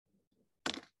baseball-centric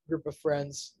group of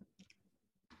friends.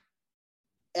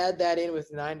 Add that in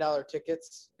with $9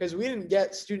 tickets, because we didn't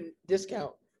get student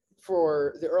discount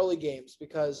for the early games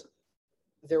because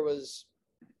the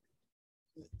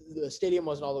stadium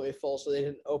wasn't all the way full, so they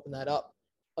didn't open that up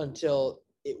until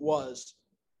it was.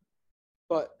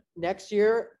 But next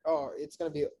year, it's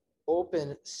going to be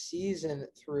open season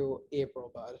through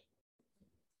April, bud.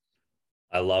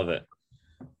 I love it.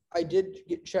 I did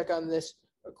check on this.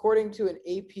 According to an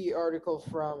AP article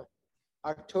from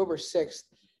October 6th,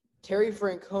 Terry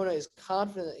Francona is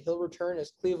confident that he'll return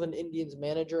as Cleveland Indians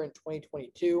manager in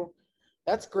 2022.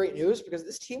 That's great news because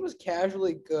this team was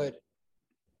casually good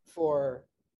for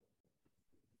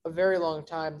a very long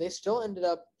time. They still ended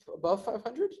up above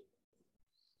 500.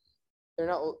 They're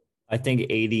not. I think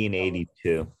 80 and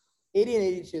 82. 80 and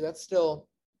 82. That's still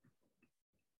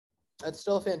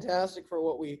fantastic for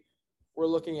what we're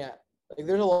looking at. Like,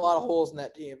 there's a lot of holes in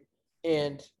that team,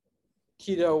 and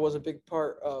Tito was a big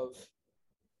part of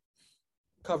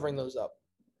covering those up.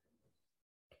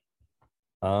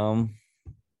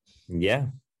 Yeah,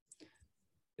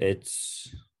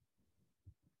 it's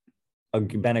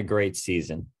been a great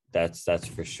season. That's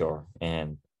for sure,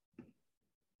 and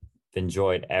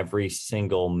enjoyed every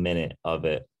single minute of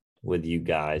it with you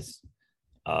guys.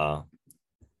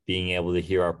 Being able to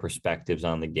hear our perspectives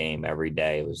on the game every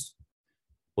day was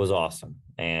awesome,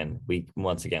 and we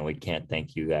can't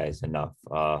thank you guys enough.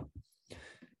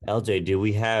 LJ, do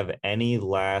we have any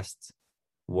last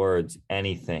words?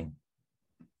 Anything?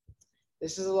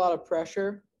 This is a lot of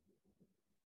pressure,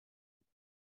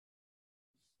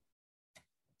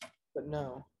 but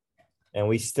no. And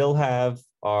we still have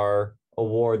our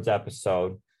awards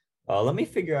episode. Let me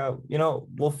figure out,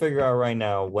 we'll figure out right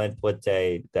now what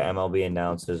day the MLB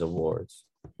announces awards.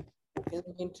 In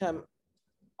the meantime,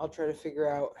 I'll try to figure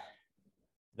out.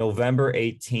 November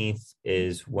 18th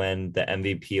is when the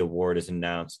MVP award is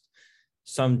announced.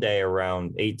 Someday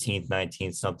around 18th,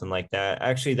 19th, something like that.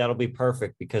 Actually, that'll be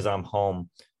perfect because I'm home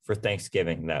for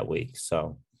Thanksgiving that week.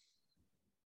 So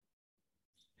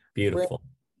beautiful.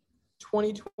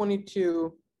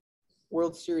 2022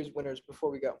 World Series winners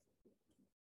before we go.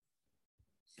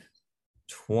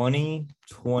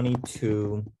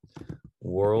 2022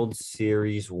 World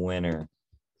Series winner.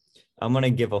 I'm going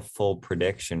to give a full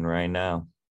prediction right now.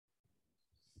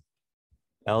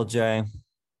 LJ,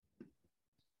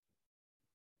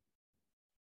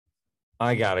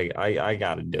 I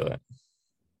gotta do it.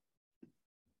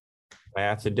 I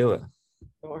have to do it.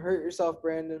 Don't hurt yourself,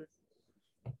 Brandon.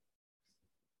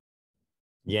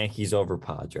 Yankees over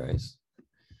Padres.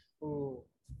 Ooh.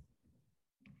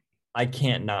 I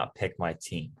can't not pick my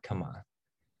team. Come on.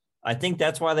 I think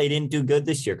that's why they didn't do good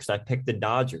this year, because I picked the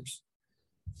Dodgers.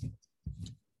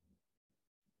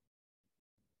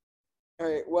 All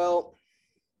right, well,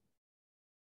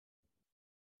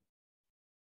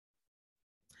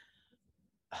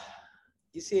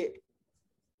 you see,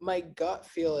 my gut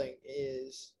feeling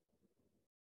is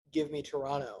give me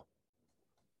Toronto.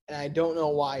 And I don't know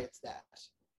why it's that,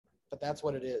 but that's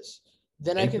what it is.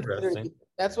 Then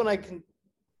that's when I can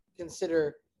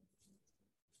consider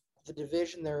the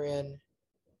division they're in.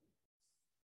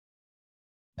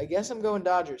 I guess I'm going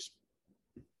Dodgers.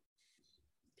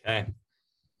 Okay.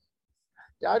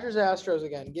 Dodgers Astros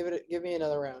again. Give me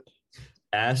another round.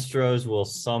 Astros will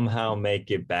somehow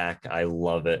make it back. I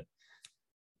love it.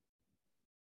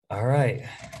 All right.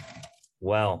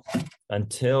 Well,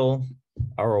 until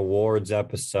our awards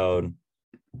episode,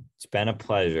 it's been a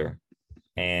pleasure.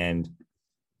 And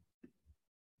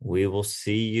we will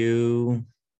see you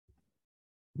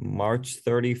March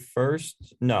 31st.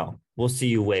 No, we'll see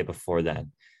you way before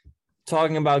then.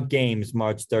 Talking about games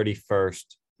March 31st.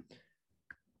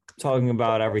 talking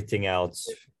about everything else.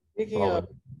 Speaking of,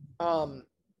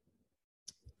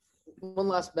 one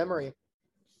last memory.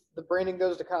 The Brandon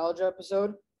Goes to College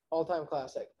episode, all-time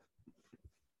classic.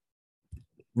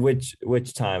 Which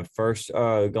time? First,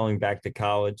 going back to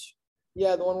college?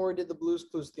 Yeah, the one where we did the Blues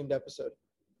Clues themed episode.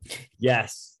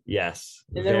 Yes.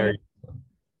 And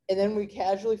then we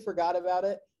casually forgot about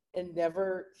it and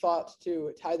never thought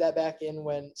to tie that back in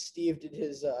when Steve did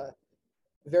his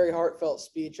very heartfelt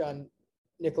speech on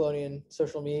Nickelodeon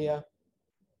social media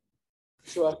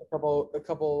to us a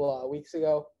couple weeks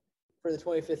ago for the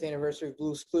 25th anniversary of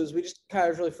Blues Clues. We just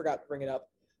casually forgot to bring it up,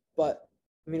 but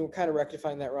I mean, we're kind of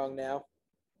rectifying that wrong now.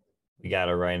 We got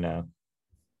it right now.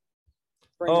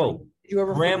 Brandon,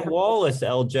 Graham Wallace,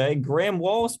 LJ. Graham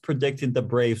Wallace predicted the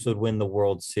Braves would win the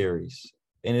World Series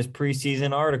in his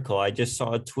preseason article. I just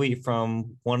saw a tweet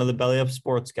from one of the Belly Up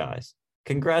Sports guys.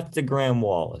 Congrats to Graham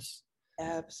Wallace.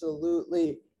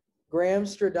 Absolutely. Graham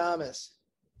Stradamus,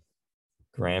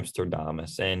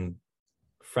 and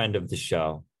friend of the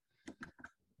show.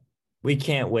 We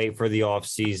can't wait for the off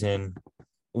season.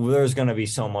 There's going to be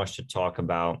so much to talk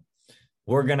about.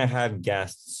 We're going to have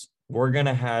guests. We're going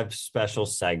to have special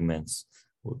segments.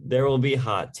 There will be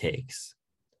hot takes.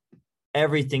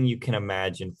 Everything you can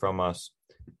imagine from us.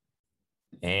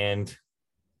 And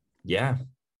yeah,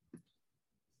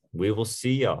 we will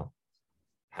see y'all.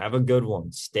 Have a good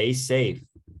one. Stay safe.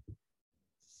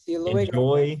 See you later.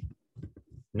 Enjoy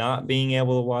not being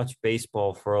able to watch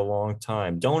baseball for a long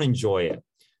time. Don't enjoy it.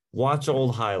 Watch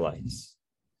old highlights.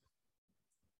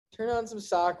 Turn on some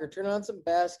soccer. Turn on some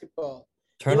basketball.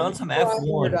 Turn on some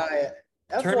F1.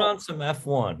 Turn on some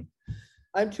F1.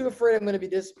 I'm too afraid I'm going to be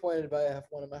disappointed by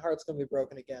F1 and my heart's going to be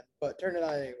broken again. But turn it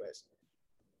on anyways.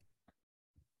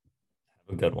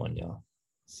 Have a good one, y'all.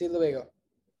 See you luego.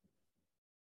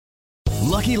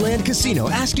 Lucky Land Casino,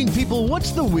 asking people,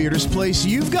 what's the weirdest place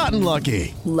you've gotten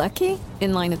lucky? Lucky?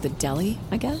 In line at the deli,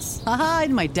 I guess? Aha,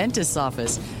 in my dentist's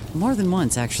office. More than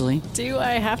once, actually. Do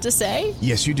I have to say?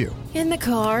 Yes, you do. In the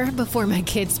car before my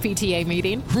kids' PTA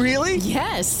meeting. Really?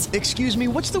 Yes. Excuse me,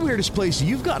 what's the weirdest place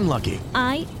you've gotten lucky?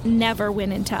 I never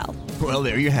win and tell. Well,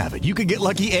 there you have it. You can get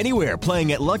lucky anywhere,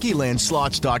 playing at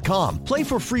LuckyLandSlots.com. Play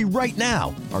for free right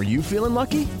now. Are you feeling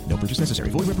lucky? No purchase necessary.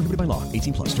 Void where prohibited by law.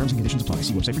 18+. Terms and conditions apply.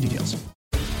 See website for details.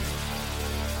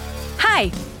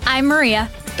 Hi, I'm Maria.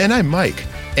 And I'm Mike.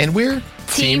 And we're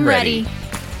Team Ready.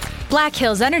 Black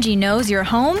Hills Energy knows your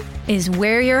home is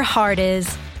where your heart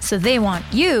is, so they want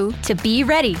you to be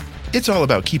ready. It's all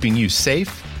about keeping you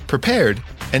safe, prepared,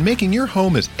 and making your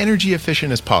home as energy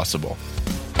efficient as possible.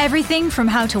 Everything from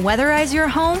how to weatherize your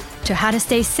home to how to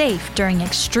stay safe during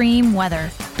extreme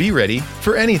weather. Be ready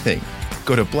for anything.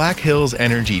 Go to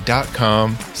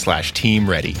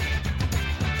blackhillsenergy.com/teamready.